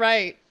screens.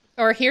 Right.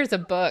 Or here's a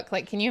book.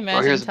 Can you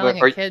imagine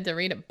telling a kid to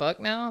read a book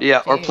now?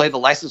 Yeah. Jeez. Or play the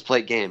license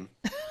plate game.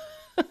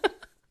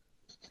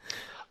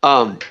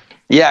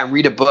 Yeah.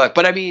 Read a book.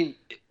 But I mean,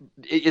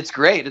 it's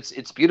great.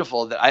 It's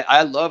beautiful that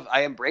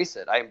I embrace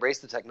it. I embrace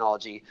the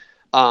technology.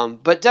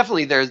 But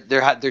definitely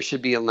there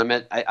should be a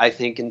limit, I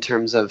think, in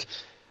terms of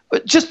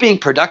just being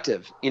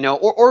productive,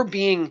 or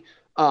being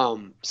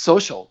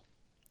social.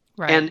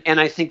 Right. And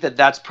I think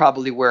that's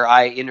probably where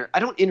I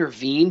don't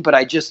intervene, but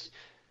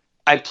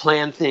I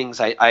plan things.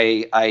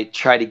 I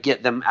try to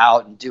get them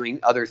out and doing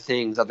other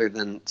things other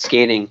than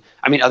skating.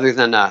 I mean, other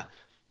than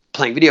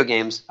playing video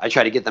games, I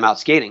try to get them out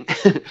skating.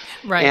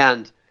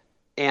 Right.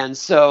 And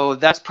so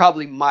that's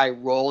probably my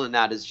role in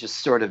that, is just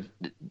sort of,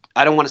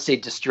 I don't want to say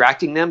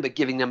distracting them, but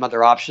giving them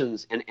other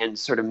options and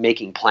sort of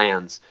making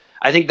plans.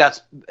 I think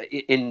that's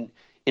in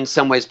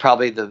some ways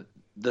probably the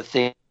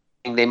thing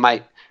they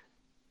might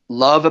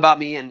love about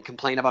me and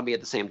complain about me at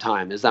the same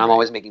time, is that I'm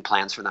always making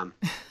plans for them.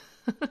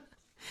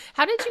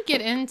 How did you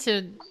get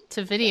into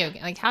video?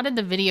 Like, how did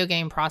the video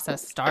game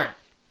process start?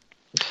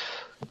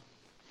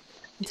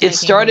 It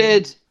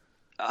started,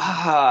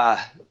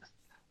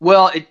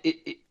 well,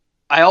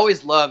 I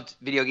always loved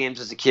video games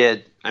as a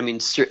kid. I mean,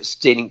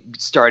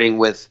 starting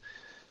with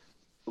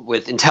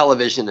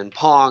Intellivision and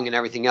Pong and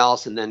everything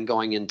else, and then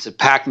going into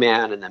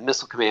Pac-Man and then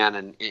Missile Command,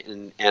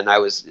 and I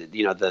was,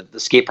 the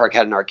skate park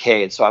had an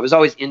arcade, so I was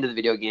always into the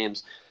video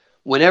games.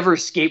 Whenever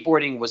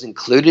skateboarding was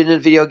included in a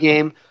video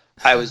game,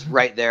 I was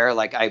right there.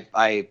 Like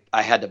I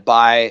had to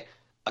buy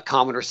a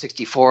Commodore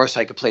 64 so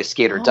I could play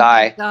Skate or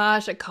Die. Oh my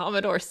gosh, a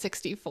Commodore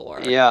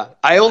 64. Yeah,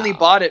 I only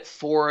bought it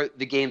for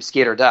the game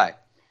Skate or Die.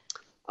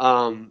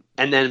 And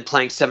then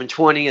playing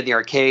 720 at the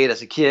arcade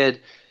as a kid.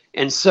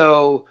 And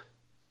so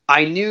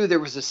I knew there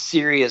was a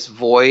serious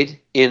void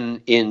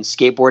in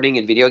skateboarding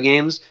and video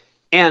games.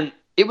 And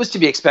it was to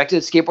be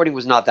expected. Skateboarding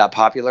was not that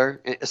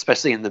popular,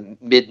 especially in the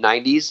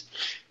mid-90s.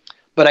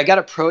 But I got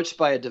approached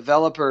by a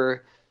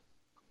developer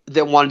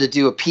that wanted to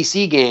do a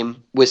PC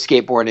game with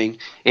skateboarding.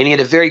 And he had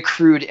a very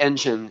crude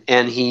engine.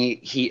 And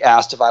he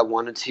asked if I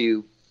wanted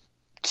to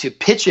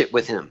pitch it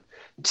with him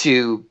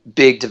to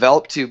big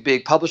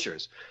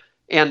publishers.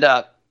 And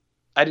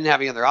I didn't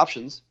have any other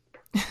options,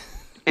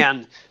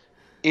 and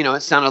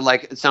it sounded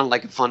like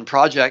a fun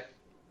project.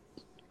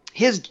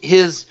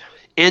 His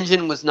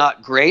engine was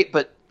not great,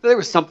 but there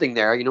was something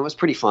there. It was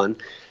pretty fun.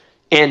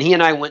 And he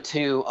and I went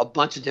to a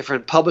bunch of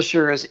different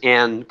publishers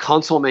and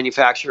console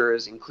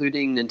manufacturers,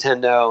 including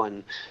Nintendo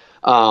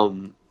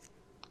and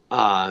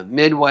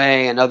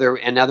Midway and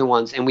other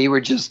ones. And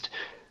we just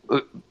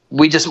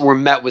were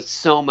met with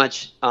so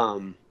much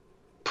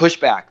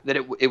pushback that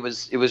it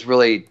was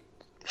really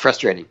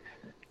frustrating.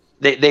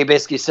 They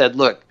basically said,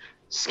 look,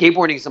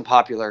 skateboarding is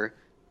unpopular.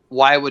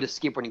 Why would a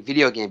skateboarding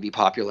video game be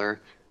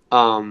popular?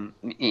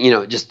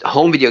 Just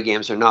home video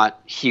games are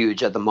not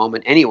huge at the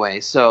moment anyway.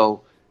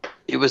 So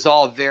it was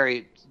all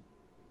very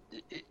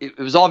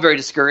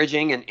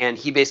discouraging, and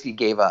he basically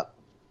gave up.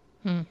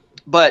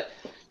 But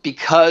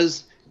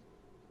because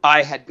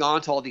I had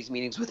gone to all these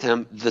meetings with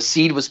him, the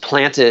seed was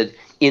planted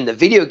in the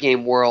video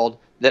game world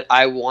that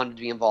I wanted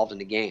to be involved in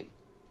the game,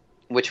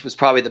 which was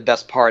probably the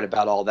best part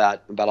about all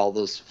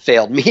those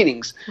failed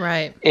meetings.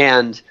 Right.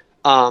 And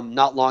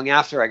not long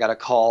after, I got a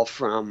call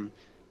from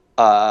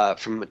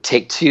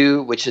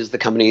Take-Two, which is the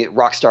company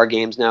Rockstar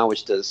Games now,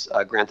 which does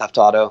Grand Theft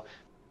Auto.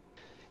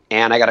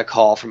 And I got a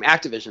call from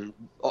Activision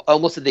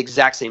almost at the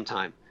exact same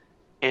time.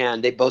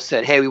 And they both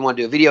said, hey, we want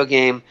to do a video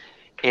game.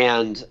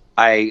 And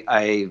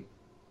I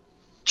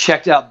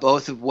checked out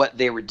both of what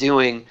they were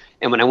doing.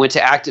 And when I went to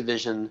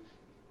Activision,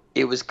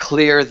 it was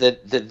clear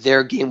that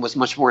their game was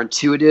much more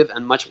intuitive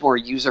and much more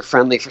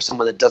user-friendly for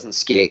someone that doesn't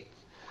skate.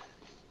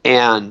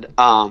 And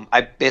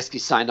I basically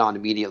signed on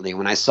immediately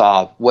when I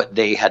saw what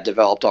they had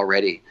developed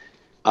already.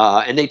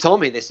 And they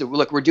told me, they said,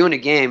 look, we're doing a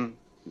game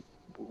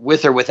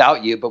with or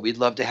without you, but we'd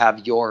love to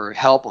have your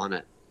help on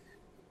it.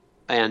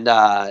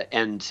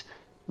 And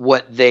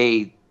what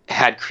they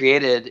had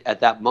created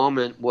at that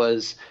moment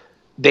was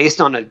based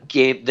on a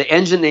game. The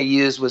engine they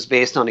used was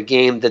based on a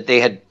game that they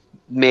had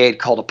made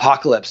called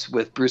Apocalypse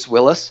with Bruce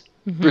Willis.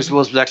 Mm-hmm. Bruce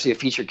Willis was actually a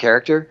featured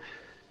character,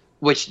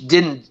 which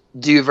didn't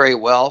do very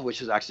well,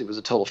 which was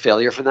a total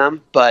failure for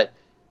them. But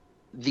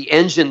the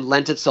engine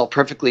lent itself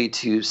perfectly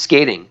to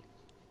skating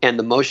and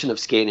the motion of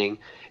skating.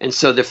 And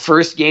so the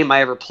first game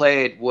I ever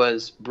played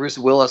was Bruce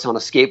Willis on a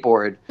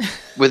skateboard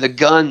with a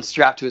gun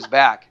strapped to his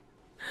back,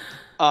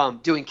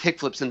 doing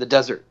kickflips in the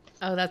desert.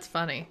 Oh, that's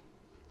funny.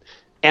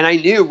 And I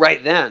knew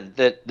right then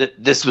that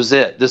this was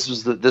it. This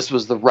was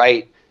the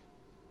right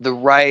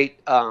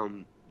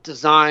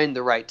design,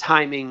 the right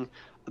timing,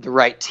 the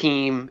right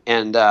team,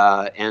 and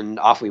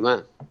off we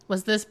went.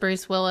 Was this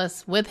Bruce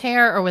Willis with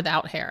hair or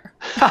without hair?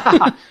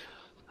 I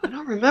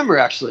don't remember,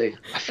 actually.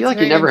 I feel like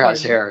he never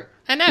has hair.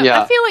 I know.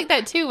 Yeah. I feel like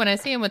that too. When I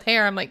see him with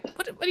hair, I'm like,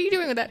 what are you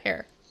doing with that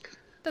hair?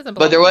 Doesn't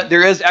belong. But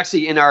there is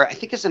actually I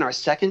think it's in our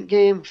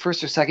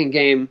first or second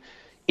game,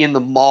 in the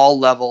mall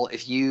level.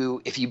 If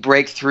you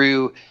break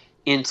through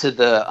into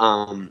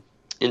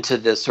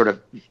the sort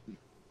of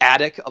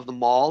attic of the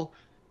mall,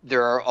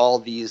 there are all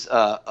these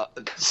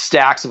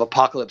stacks of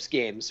Apocalypse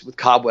games with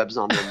cobwebs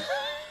on them.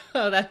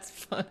 Oh,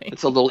 that's funny.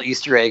 It's a little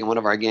Easter egg in one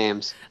of our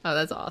games. Oh,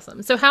 that's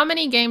awesome. So how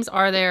many games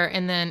are there?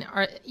 And then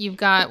you've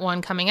got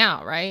one coming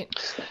out, right?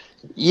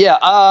 Yeah.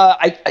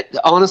 I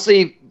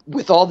honestly,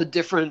 with all the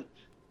different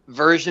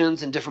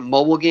versions and different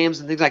mobile games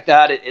and things like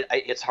that,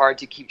 it's hard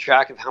to keep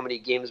track of how many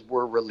games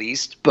were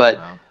released.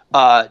 But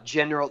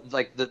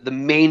the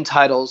main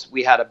titles,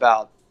 we had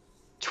about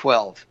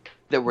 12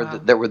 that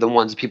were the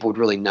ones people would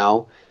really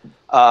know.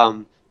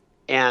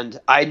 and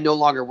I no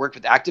longer work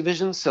with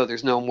Activision, so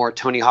there's no more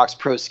Tony Hawk's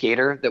Pro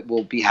Skater that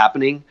will be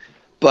happening.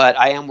 But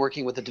I am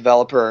working with a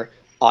developer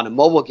on a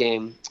mobile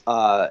game,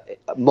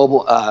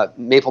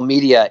 Maple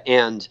Media,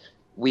 and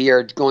we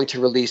are going to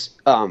release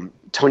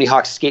Tony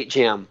Hawk's Skate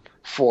Jam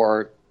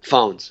for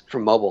phones, for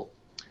mobile,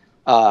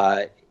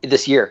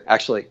 this year,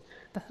 actually.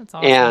 That's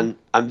awesome. And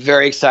I'm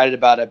very excited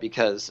about it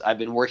because I've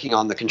been working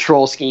on the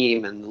control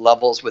scheme and the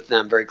levels with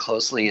them very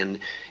closely, and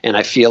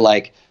I feel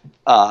like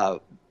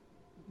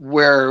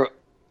we're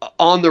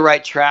on the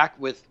right track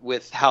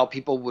with how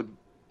people would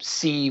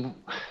see,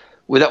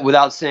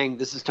 without saying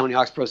this is Tony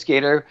Hawk's Pro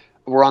Skater.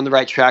 We're on the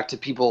right track to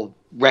people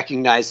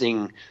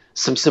recognizing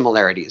some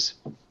similarities.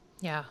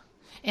 Yeah,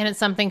 and it's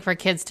something for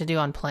kids to do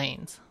on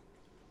planes.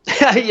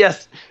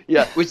 Yes,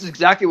 yeah, which is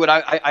exactly what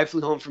I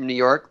flew home from New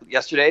York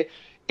yesterday,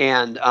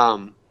 and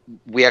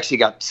we actually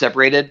got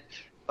separated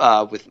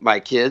with my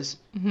kids.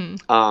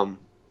 Mm-hmm.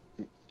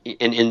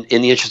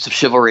 In the interest of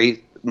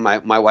chivalry,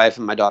 my wife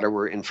and my daughter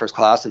were in first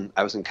class, and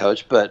I was in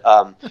coach. But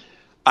Smart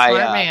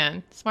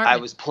I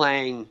was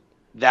playing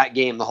that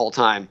game the whole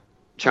time,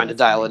 trying to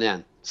dial it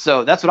in.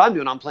 So that's what I'm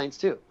doing on planes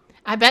too.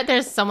 I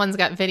bet someone's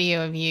got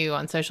video of you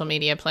on social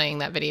media playing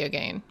that video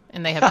game,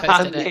 and they have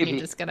posted it. And you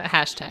just got a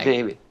hashtag.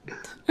 Maybe.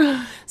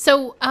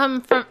 So,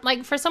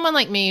 for someone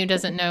like me who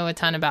doesn't know a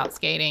ton about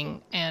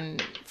skating,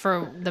 and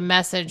for the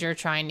message you're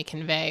trying to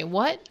convey,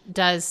 what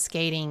does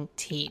skating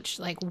teach?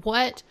 Like,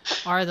 what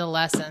are the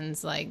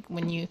lessons? Like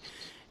when you're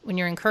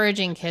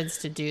encouraging kids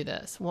to do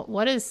this,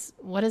 what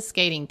does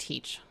skating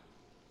teach?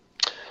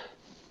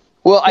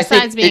 Well,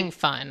 besides being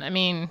fun, I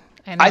mean.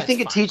 I think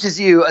it teaches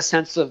you a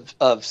sense of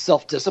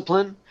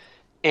self-discipline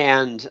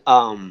and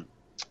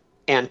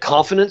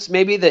confidence,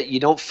 maybe, that you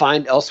don't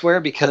find elsewhere,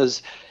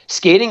 because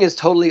skating is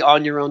totally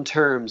on your own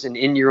terms and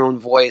in your own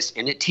voice,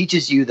 and it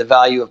teaches you the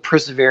value of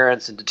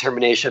perseverance and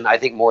determination, I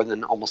think, more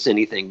than almost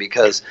anything,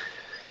 because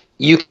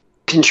you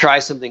can try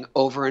something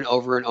over and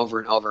over and over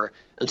and over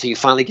until you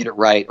finally get it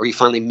right, or you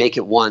finally make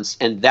it once,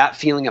 and that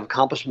feeling of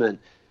accomplishment,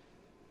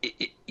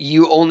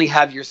 you only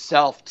have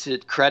yourself to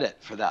credit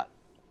for that.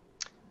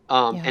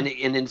 And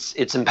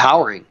it's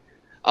empowering.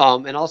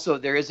 And also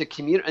there is a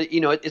community,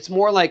 it's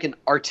more like an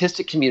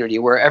artistic community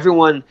where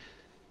everyone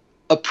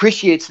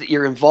appreciates that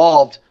you're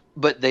involved,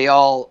 but they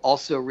all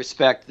also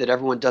respect that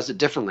everyone does it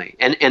differently,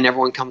 and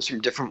everyone comes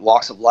from different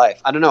walks of life.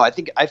 I don't know.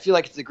 I feel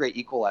like it's a great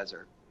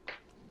equalizer.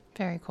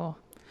 Very cool.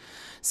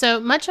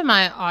 So much of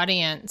my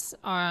audience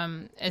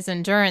is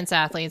endurance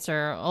athletes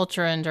or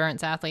ultra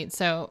endurance athletes.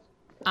 So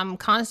I'm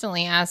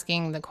constantly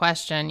asking the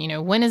question,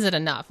 when is it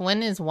enough?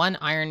 When is one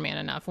Ironman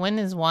enough? When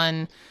is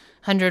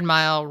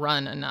 100-mile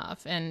run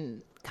enough?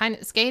 And kind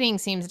of skating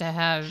seems to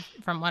have,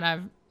 from what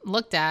I've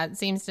looked at,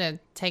 seems to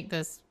take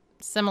this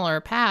similar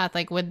path,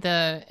 like with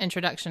the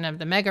introduction of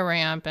the mega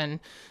ramp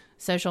and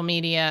social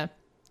media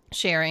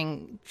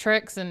sharing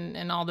tricks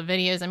and all the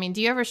videos. I mean,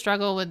 do you ever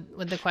struggle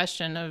with the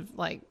question of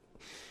like,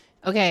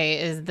 okay,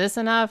 is this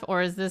enough,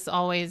 or is this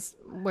always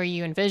where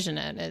you envision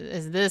it?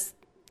 Is this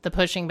the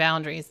pushing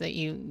boundaries that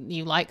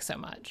you like so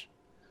much?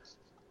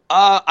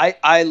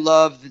 I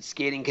love that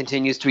skating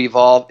continues to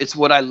evolve. It's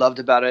what I loved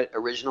about it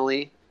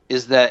originally,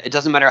 is that it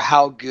doesn't matter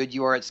how good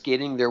you are at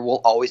skating, there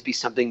will always be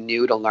something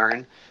new to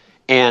learn,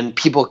 and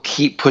people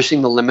keep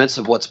pushing the limits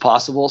of what's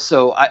possible.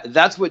 So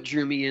that's what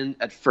drew me in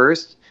at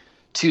first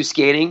to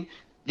skating.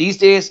 These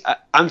days,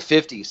 I'm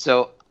 50,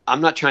 so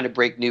I'm not trying to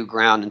break new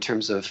ground in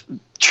terms of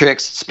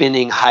tricks,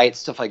 spinning, height,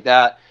 stuff like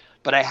that.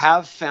 But I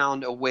have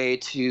found a way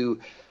to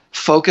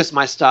focus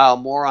my style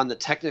more on the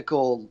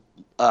technical,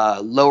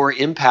 lower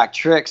impact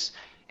tricks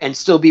and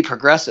still be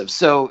progressive.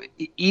 So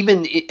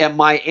even at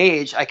my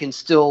age, I can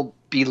still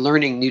be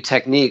learning new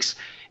techniques.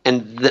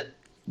 And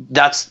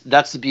that's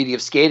the beauty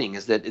of skating,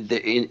 is that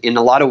in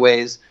a lot of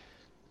ways,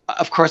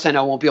 of course, I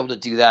know I won't be able to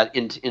do that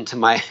into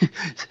my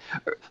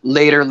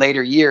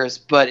later years,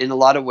 but in a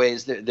lot of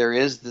ways there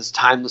is this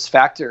timeless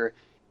factor,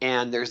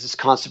 and there's this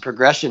constant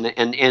progression,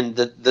 and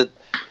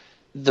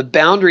the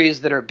boundaries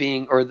that are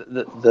being, or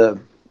the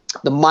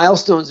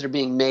milestones that are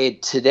being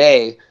made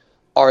today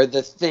are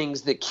the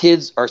things that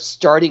kids are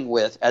starting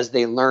with as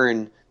they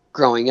learn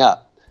growing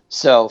up.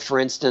 So, for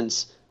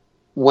instance,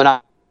 when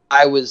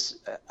I was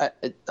a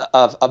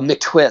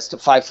McTwist, a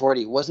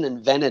 540, wasn't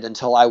invented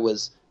until I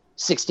was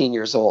 16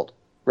 years old,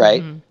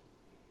 right? Mm-hmm.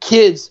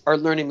 Kids are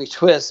learning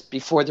McTwist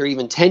before they're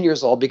even 10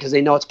 years old because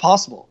they know it's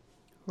possible.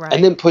 Right.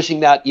 And then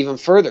pushing that even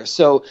further.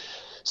 So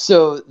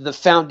the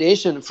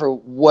foundation for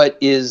what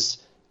is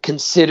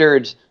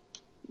considered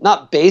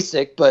not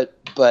basic, but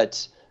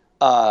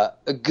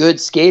a good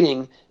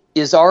skating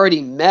is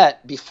already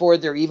met before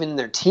they're even in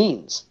their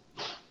teens.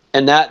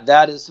 And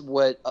that is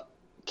what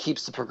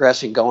keeps the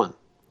progression going.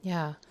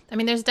 Yeah. I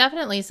mean, there's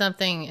definitely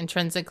something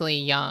intrinsically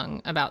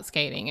young about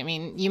skating. I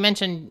mean, you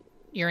mentioned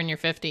you're in your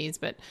 50s,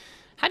 but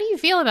how do you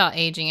feel about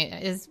aging?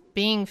 Is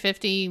being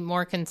 50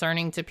 more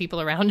concerning to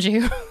people around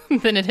you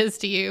than it is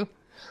to you?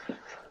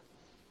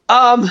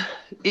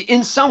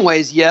 In some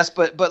ways, yes,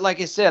 but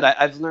like I said,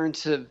 I've learned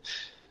to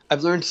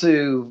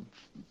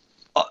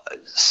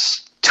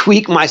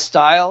tweak my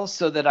style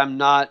so that I'm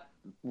not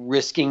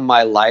risking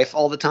my life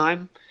all the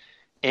time,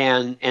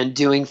 and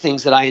doing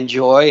things that I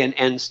enjoy,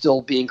 and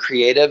still being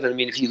creative. I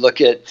mean, if you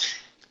look at,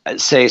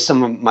 say,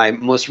 some of my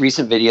most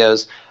recent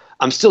videos,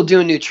 I'm still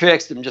doing new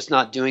tricks. I'm just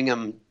not doing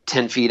them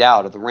 10 feet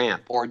out of the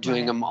ramp, or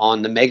doing them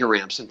on the mega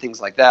ramps and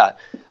things like that.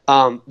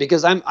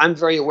 Because I'm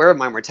very aware of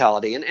my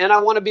mortality, and I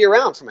want to be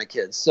around for my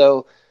kids.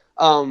 So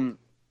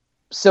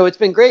it's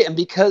been great. And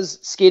because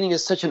skating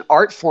is such an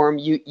art form,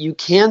 you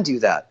can do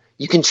that.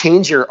 You can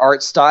change your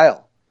art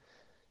style.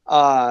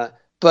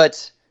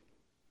 But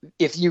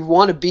if you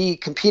want to be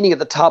competing at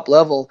the top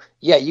level,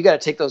 you got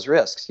to take those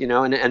risks,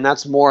 and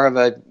that's more of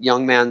a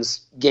young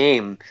man's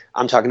game.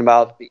 I'm talking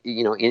about,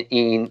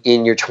 in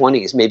your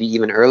 20s, maybe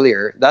even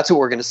earlier. That's what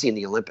we're going to see in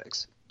the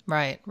Olympics.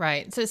 Right.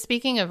 So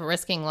speaking of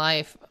risking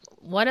life,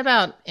 what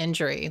about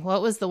injury?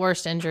 What was the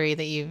worst injury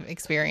that you've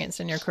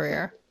experienced in your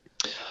career?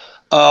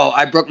 Oh,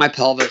 I broke my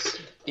pelvis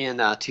in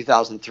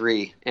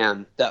 2003,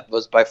 and that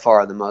was by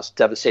far the most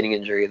devastating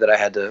injury that I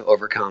had to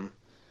overcome.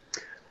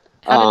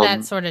 How did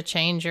that sort of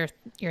change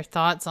your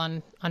thoughts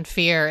on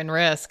fear and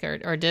risk,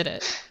 or did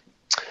it?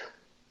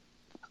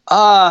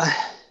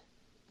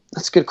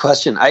 That's a good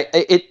question.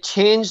 It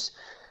changed.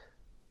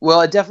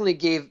 Well, it definitely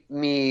gave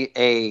me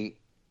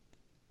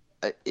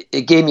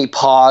it gave me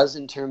pause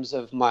in terms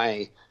of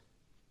my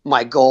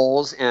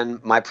goals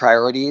and my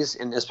priorities,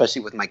 and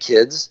especially with my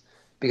kids,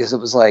 because it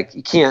was like,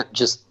 you can't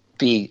just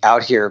be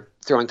out here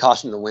throwing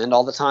caution to the wind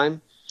all the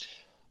time.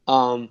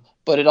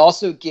 But it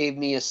also gave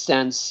me a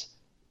sense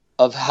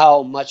of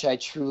how much I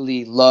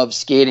truly love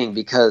skating,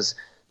 because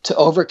to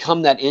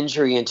overcome that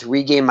injury and to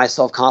regain my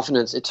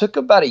self-confidence, it took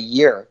about a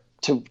year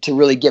to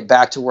really get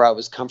back to where I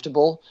was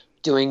comfortable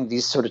doing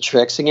these sort of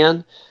tricks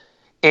again.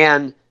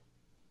 And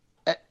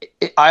I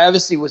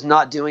obviously was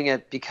not doing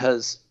it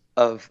because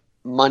of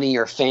money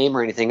or fame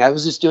or anything. I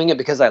was just doing it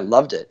because I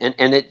loved it.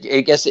 And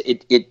I guess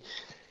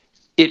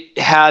it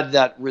had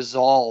that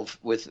resolve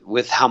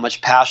with how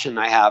much passion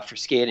I have for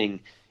skating,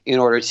 in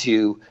order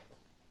to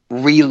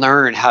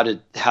relearn how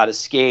to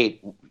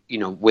skate,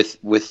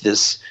 with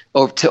this,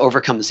 to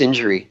overcome this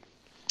injury.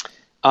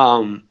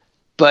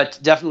 But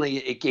definitely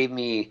it gave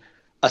me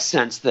a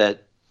sense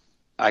that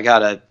I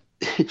gotta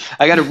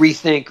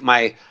rethink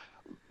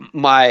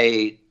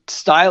my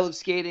style of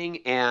skating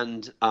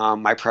and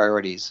my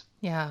priorities.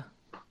 Yeah.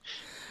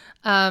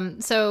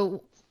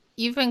 So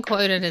you've been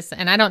quoted as,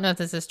 and I don't know if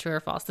this is true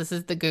or false, this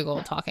is the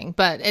Google talking,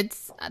 but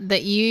it's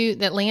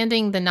that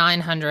landing the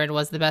 900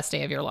 was the best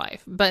day of your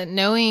life. But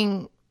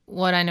knowing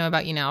what I know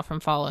about you now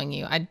from following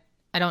you, I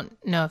don't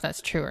know if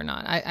that's true or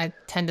not. I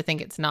tend to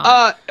think it's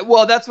not.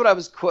 Well, that's what I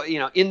was,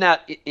 in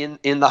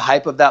the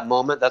hype of that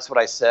moment, that's what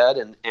I said.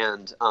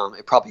 And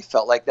it probably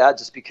felt like that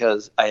just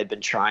because I had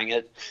been trying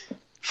it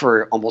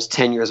for almost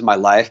 10 years of my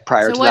life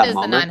prior to that moment. So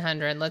what is the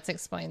 900? Let's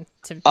explain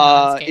to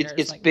non-skaters.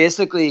 It's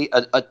basically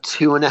a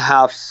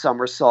 2.5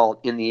 somersault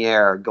in the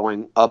air,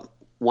 going up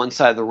one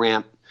side of the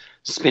ramp,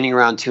 spinning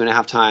around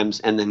 2.5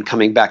 times, and then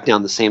coming back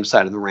down the same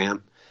side of the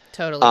ramp.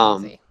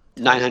 Totally easy.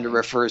 900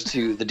 refers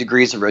to the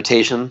degrees of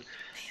rotation.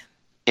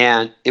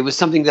 And it was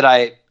something that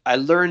I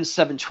learned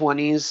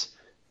 720s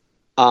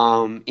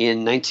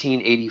in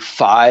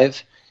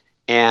 1985.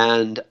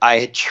 And I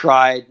had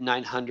tried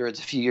 900s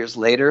a few years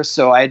later.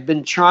 So I had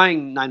been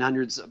trying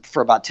 900s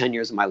for about 10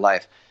 years of my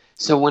life.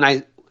 So when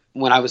I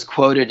was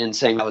quoted in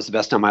saying that was the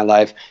best time of my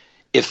life,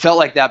 it felt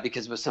like that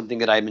because it was something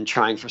that I had been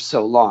trying for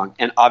so long.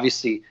 And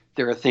obviously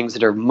there are things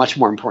that are much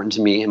more important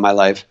to me in my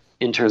life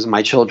in terms of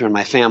my children,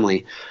 my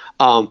family.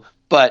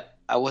 But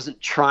I wasn't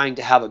trying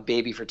to have a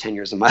baby for 10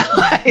 years of my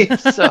life.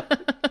 So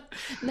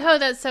no,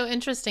 that's so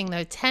interesting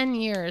though. 10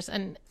 years.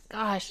 And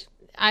gosh,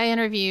 I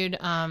interviewed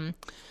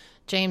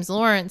James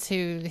Lawrence,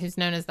 who's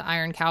known as the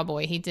Iron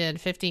Cowboy. He did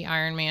 50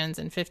 Ironmans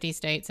in 50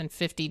 states in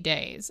 50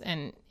 days.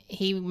 And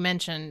he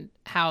mentioned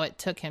how it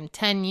took him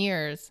 10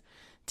 years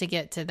to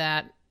get to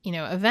that,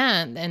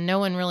 event. And no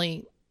one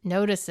really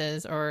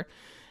notices or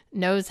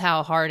knows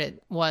how hard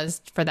it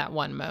was for that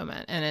one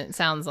moment. And it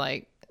sounds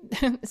like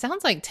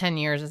 10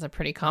 years is a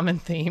pretty common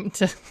theme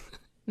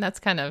that's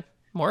kind of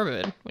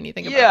morbid when you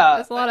think about it.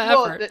 That's a lot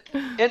of effort.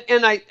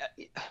 And I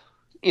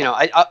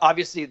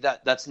obviously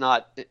that's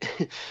not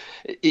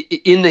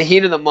in the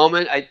heat of the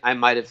moment. I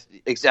might have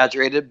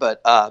exaggerated,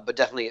 but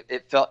definitely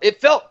it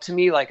felt to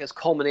me like a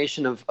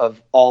culmination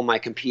of all my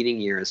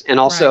competing years. And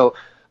also right.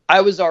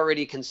 I was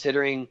already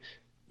considering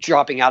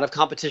dropping out of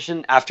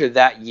competition after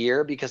that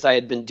year because I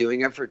had been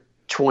doing it for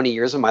 20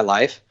 years of my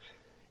life.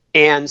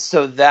 And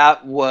so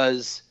that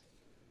was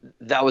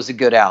a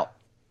good out.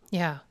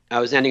 Yeah. I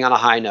was ending on a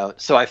high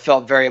note. So I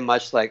felt very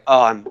much like,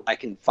 I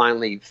can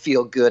finally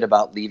feel good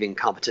about leaving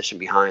competition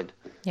behind.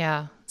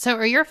 Yeah. So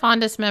are your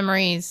fondest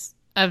memories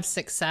of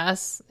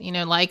success,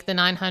 like the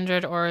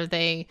 900, or are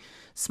they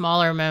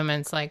smaller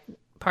moments, like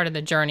part of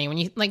the journey? When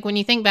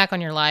you think back on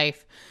your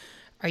life,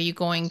 are you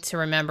going to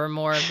remember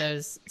more of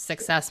those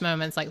success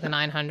moments like the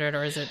 900,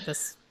 or is it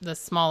the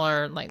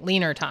smaller, like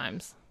leaner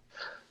times?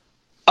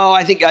 Oh,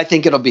 I think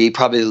it'll be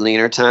probably the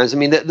leaner times. I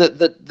mean,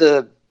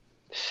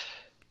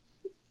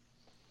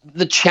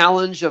 the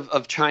challenge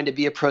of trying to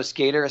be a pro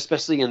skater,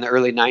 especially in the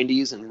early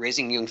 90s and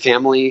raising a young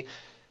family,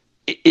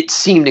 it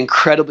seemed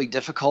incredibly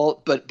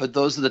difficult, but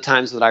those are the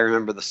times that I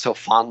remember so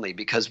fondly,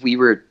 because we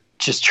were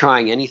just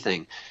trying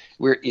anything.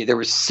 There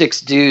were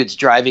 6 dudes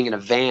driving in a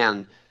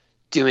van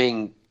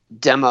doing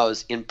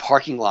demos in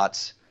parking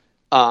lots,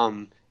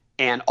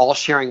 and all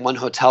sharing one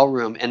hotel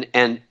room.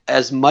 And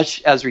as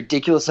much as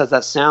ridiculous as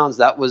that sounds,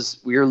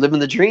 we were living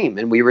the dream,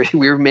 and we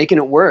were making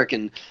it work.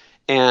 And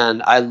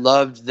I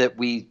loved that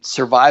we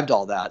survived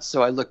all that.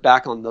 So I look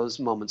back on those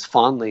moments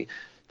fondly.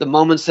 The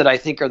moments that I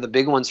think are the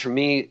big ones for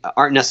me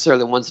aren't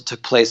necessarily the ones that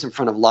took place in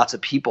front of lots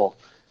of people.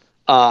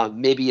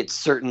 Maybe it's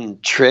certain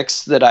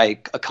tricks that I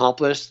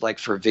accomplished, like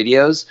for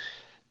videos,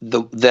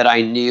 that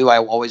I knew I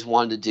always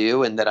wanted to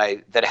do, and that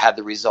I had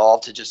the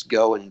resolve to just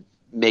go and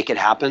make it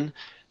happen.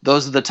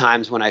 Those are the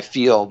times when I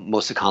feel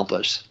most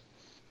accomplished.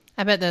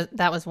 I bet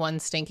that was one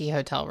stinky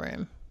hotel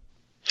room.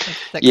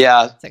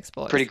 Six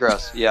boys. Pretty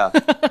gross. Yeah.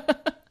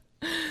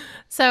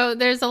 So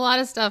there's a lot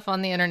of stuff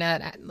on the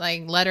internet,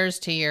 like letters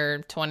to your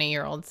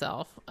 20-year-old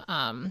self.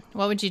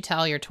 What would you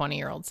tell your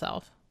 20-year-old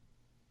self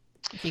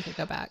if you could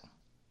go back?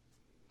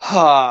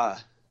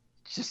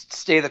 Just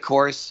stay the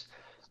course.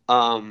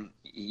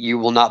 You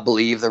will not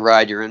believe the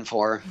ride you're in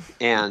for.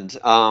 And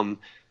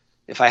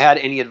if I had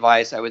any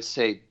advice, I would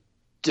say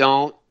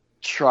don't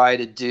try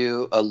to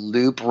do a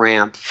loop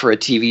ramp for a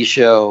TV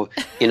show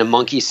in a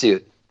monkey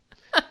suit.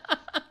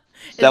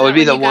 That would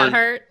be the one. Got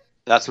hurt?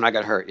 That's when I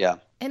got hurt. Yeah.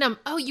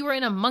 You were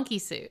in a monkey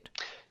suit.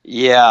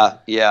 Yeah.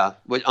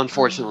 But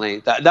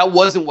unfortunately, that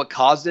wasn't what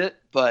caused it,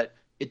 but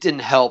it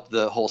didn't help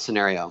the whole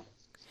scenario.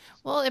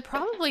 Well, it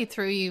probably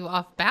threw you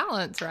off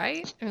balance,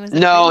 right?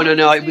 No.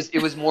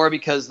 It was more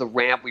because the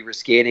ramp we were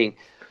skating,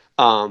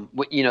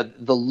 the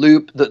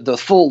loop, the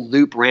full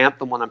loop ramp,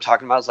 the one I'm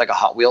talking about, is like a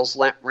Hot Wheels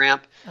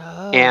ramp.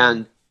 Oh.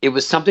 And it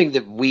was something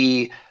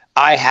that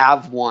I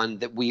have one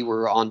that we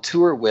were on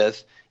tour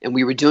with, and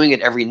we were doing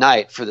it every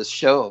night for this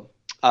show,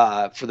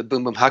 for the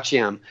Boom Boom Huck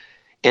Jam.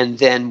 And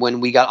then when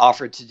we got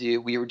offered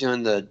we were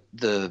doing the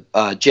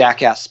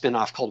Jackass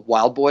spinoff called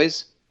Wild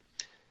Boys.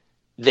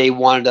 They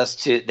wanted us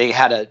to. They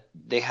had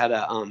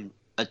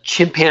a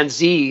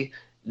chimpanzee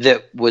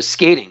that was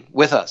skating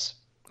with us.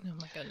 Oh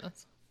my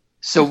goodness!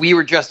 So we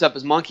were dressed up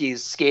as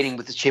monkeys skating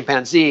with the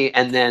chimpanzee,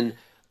 and then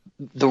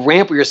the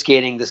ramp we were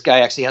skating, this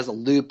guy actually has a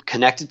loop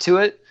connected to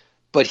it,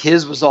 but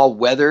his was all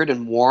weathered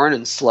and worn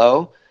and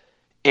slow.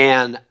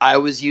 And I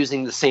was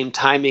using the same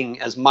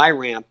timing as my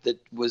ramp that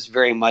was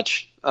very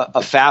much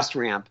a fast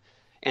ramp.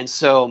 And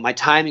so my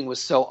timing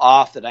was so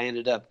off that I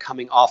ended up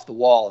coming off the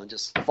wall and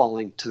just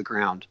falling to the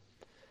ground.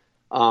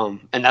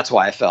 And that's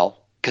why I fell,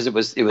 because it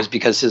was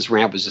because his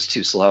ramp was just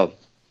too slow.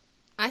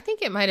 I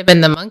think it might have been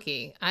the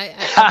monkey. I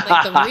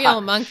like the real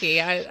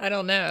monkey. I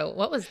don't know.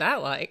 What was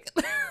that like?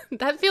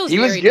 That feels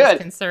very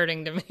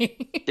disconcerting to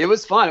me. It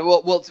was fun.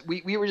 Well,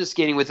 we were just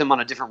skating with him on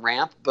a different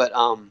ramp, but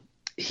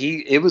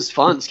it was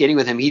fun skating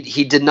with him.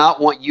 He did not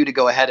want you to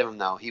go ahead of him,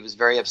 though. He was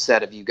very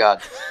upset if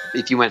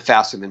you went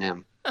faster than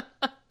him.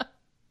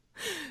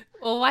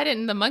 Well, why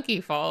didn't the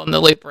monkey fall on the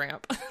loop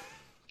ramp?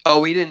 Oh,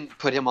 we didn't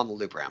put him on the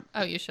loop ramp.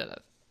 Oh, you should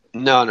have.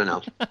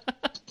 No.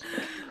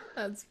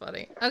 That's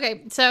funny.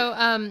 Okay, so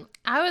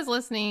I was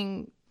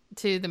listening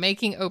to the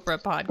Making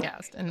Oprah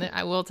podcast, and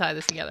I will tie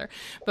this together.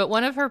 But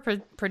one of her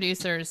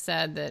producers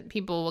said that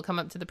people will come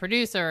up to the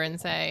producer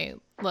and say,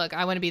 "Look,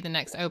 I want to be the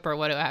next Oprah.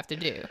 What do I have to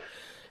do?"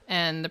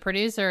 And the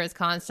producer is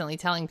constantly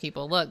telling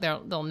people, "Look,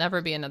 there'll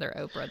never be another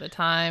Oprah. The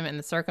time and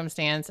the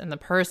circumstance and the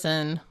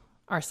person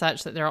are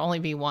such that there'll only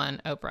be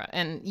one Oprah."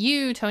 And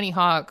you, Tony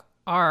Hawk,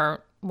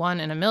 are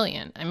one in a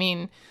million. I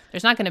mean,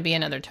 there's not going to be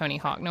another Tony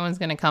Hawk. No one's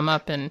going to come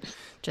up and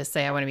just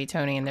say, "I want to be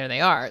Tony," and there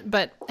they are.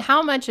 But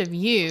how much of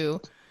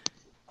you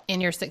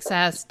in your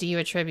success do you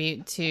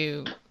attribute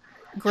to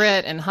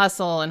grit and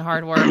hustle and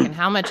hard work, and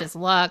how much is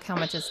luck, how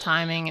much is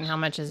timing, and how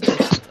much is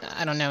just,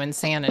 I don't know,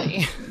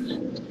 insanity?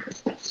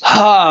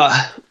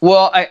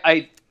 Well,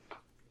 I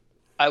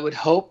would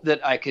hope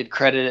that I could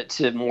credit it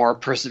to more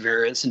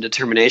perseverance and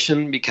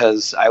determination,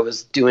 because I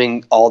was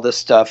doing all this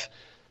stuff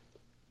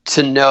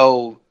to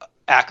no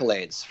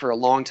accolades for a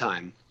long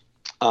time.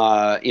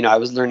 I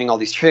was learning all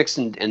these tricks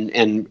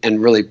and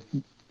really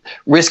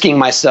risking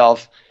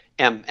myself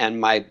and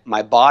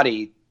my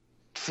body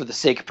for the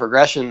sake of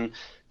progression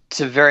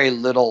to very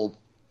little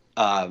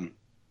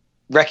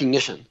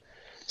recognition.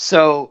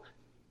 So,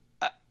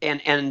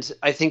 and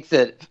I think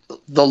that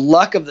the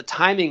luck of the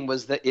timing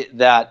was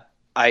that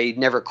I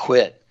never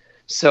quit.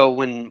 So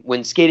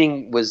when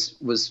skating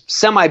was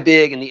semi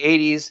big in the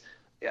 80s,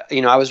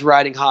 I was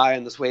riding high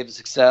on this wave of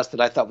success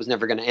that I thought was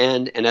never going to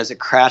end. And as it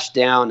crashed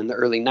down in the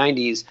early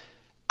 90s,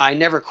 I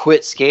never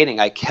quit skating.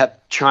 I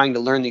kept trying to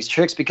learn these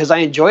tricks because I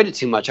enjoyed it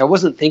too much. I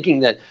wasn't thinking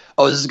that,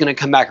 this is going to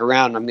come back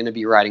around and I'm going to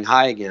be riding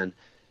high again.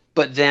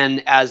 But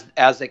then as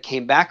it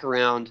came back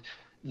around,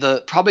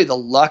 probably the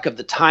luck of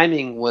the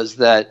timing was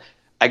that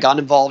I got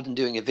involved in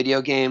doing a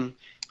video game.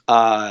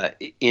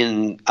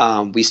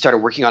 We started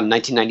working on in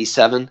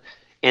 1997.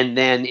 And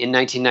then in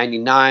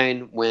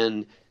 1999,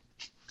 when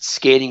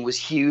skating was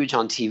huge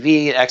on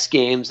TV at X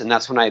Games, and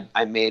that's when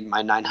I made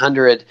my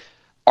 900.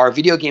 Our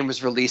video game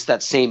was released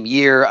that same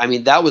year. I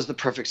mean, that was the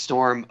perfect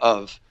storm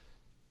of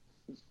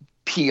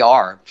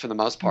PR for the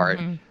most part,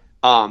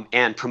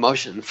 and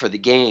promotion for the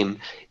game.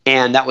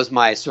 And that was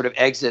my sort of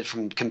exit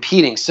from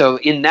competing. So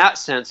in that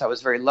sense, I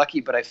was very lucky,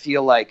 but I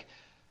feel like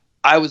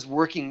I was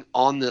working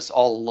on this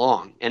all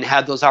along, and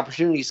had those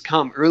opportunities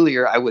come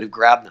earlier, I would have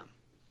grabbed them.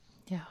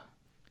 Yeah.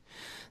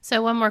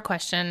 So one more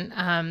question.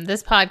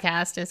 This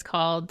podcast is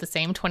called The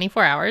Same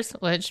 24 Hours,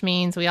 which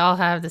means we all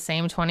have the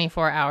same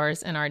 24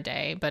 hours in our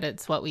day, but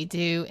it's what we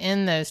do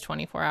in those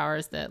 24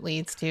 hours that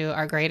leads to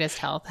our greatest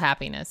health,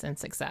 happiness, and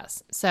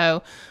success.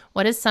 So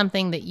what is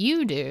something that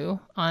you do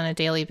on a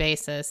daily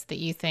basis that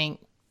you think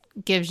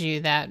gives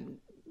you that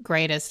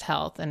greatest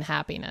health and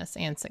happiness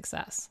and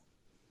success?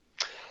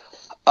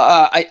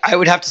 I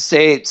would have to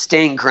say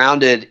staying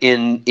grounded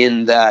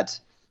in that,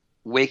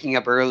 waking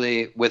up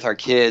early with our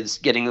kids,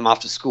 getting them off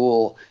to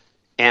school,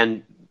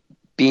 and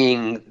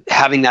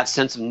having that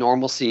sense of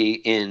normalcy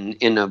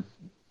in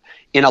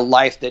a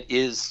life that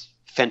is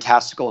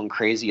fantastical and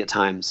crazy at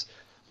times.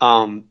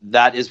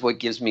 That is what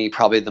gives me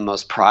probably the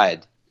most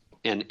pride,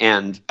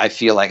 and I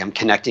feel like I'm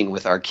connecting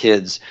with our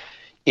kids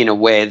in a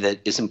way that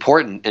is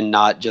important, and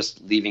not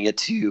just leaving it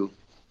to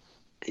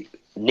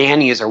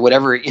nannies or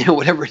whatever it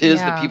is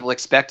that people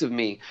expect of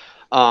me.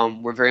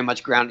 We're very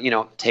much grounded,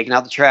 taking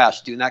out the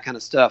trash, doing that kind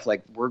of stuff.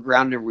 Like, we're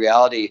grounded in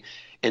reality,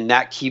 and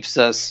that keeps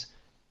us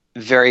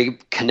very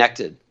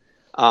connected.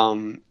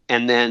 And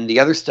then the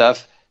other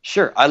stuff,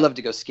 sure, I love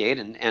to go skate,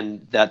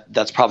 and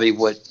that's probably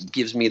what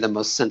gives me the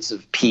most sense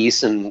of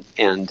peace and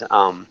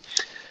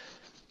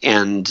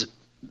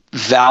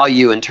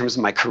value in terms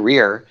of my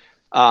career.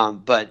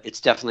 But it's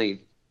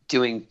definitely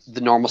doing the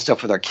normal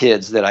stuff with our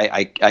kids that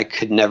I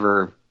could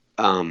never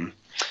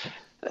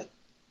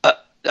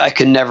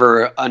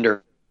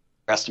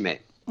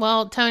underestimate.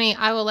 Well, Tony,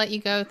 I will let you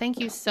go. Thank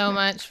you so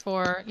much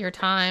for your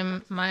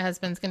time. My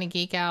husband's going to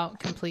geek out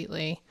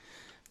completely,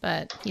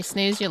 but you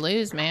snooze, you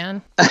lose,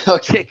 man.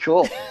 Okay,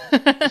 cool.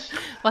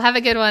 Well, have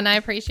a good one. I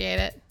appreciate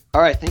it.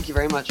 All right. Thank you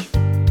very much.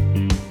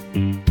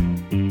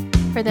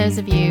 For those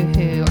of you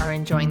who are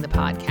enjoying the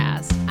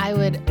podcast, I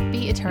would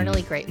be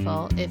eternally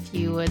grateful if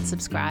you would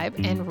subscribe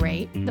and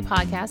rate the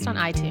podcast on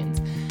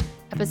iTunes.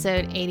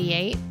 Episode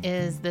 88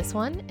 is this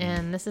one,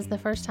 and this is the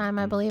first time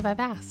I believe I've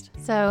asked.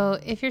 So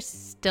if you're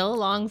still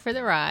along for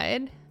the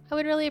ride, I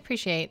would really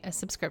appreciate a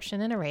subscription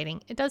and a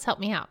rating. It does help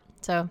me out.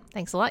 So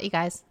thanks a lot, you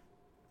guys.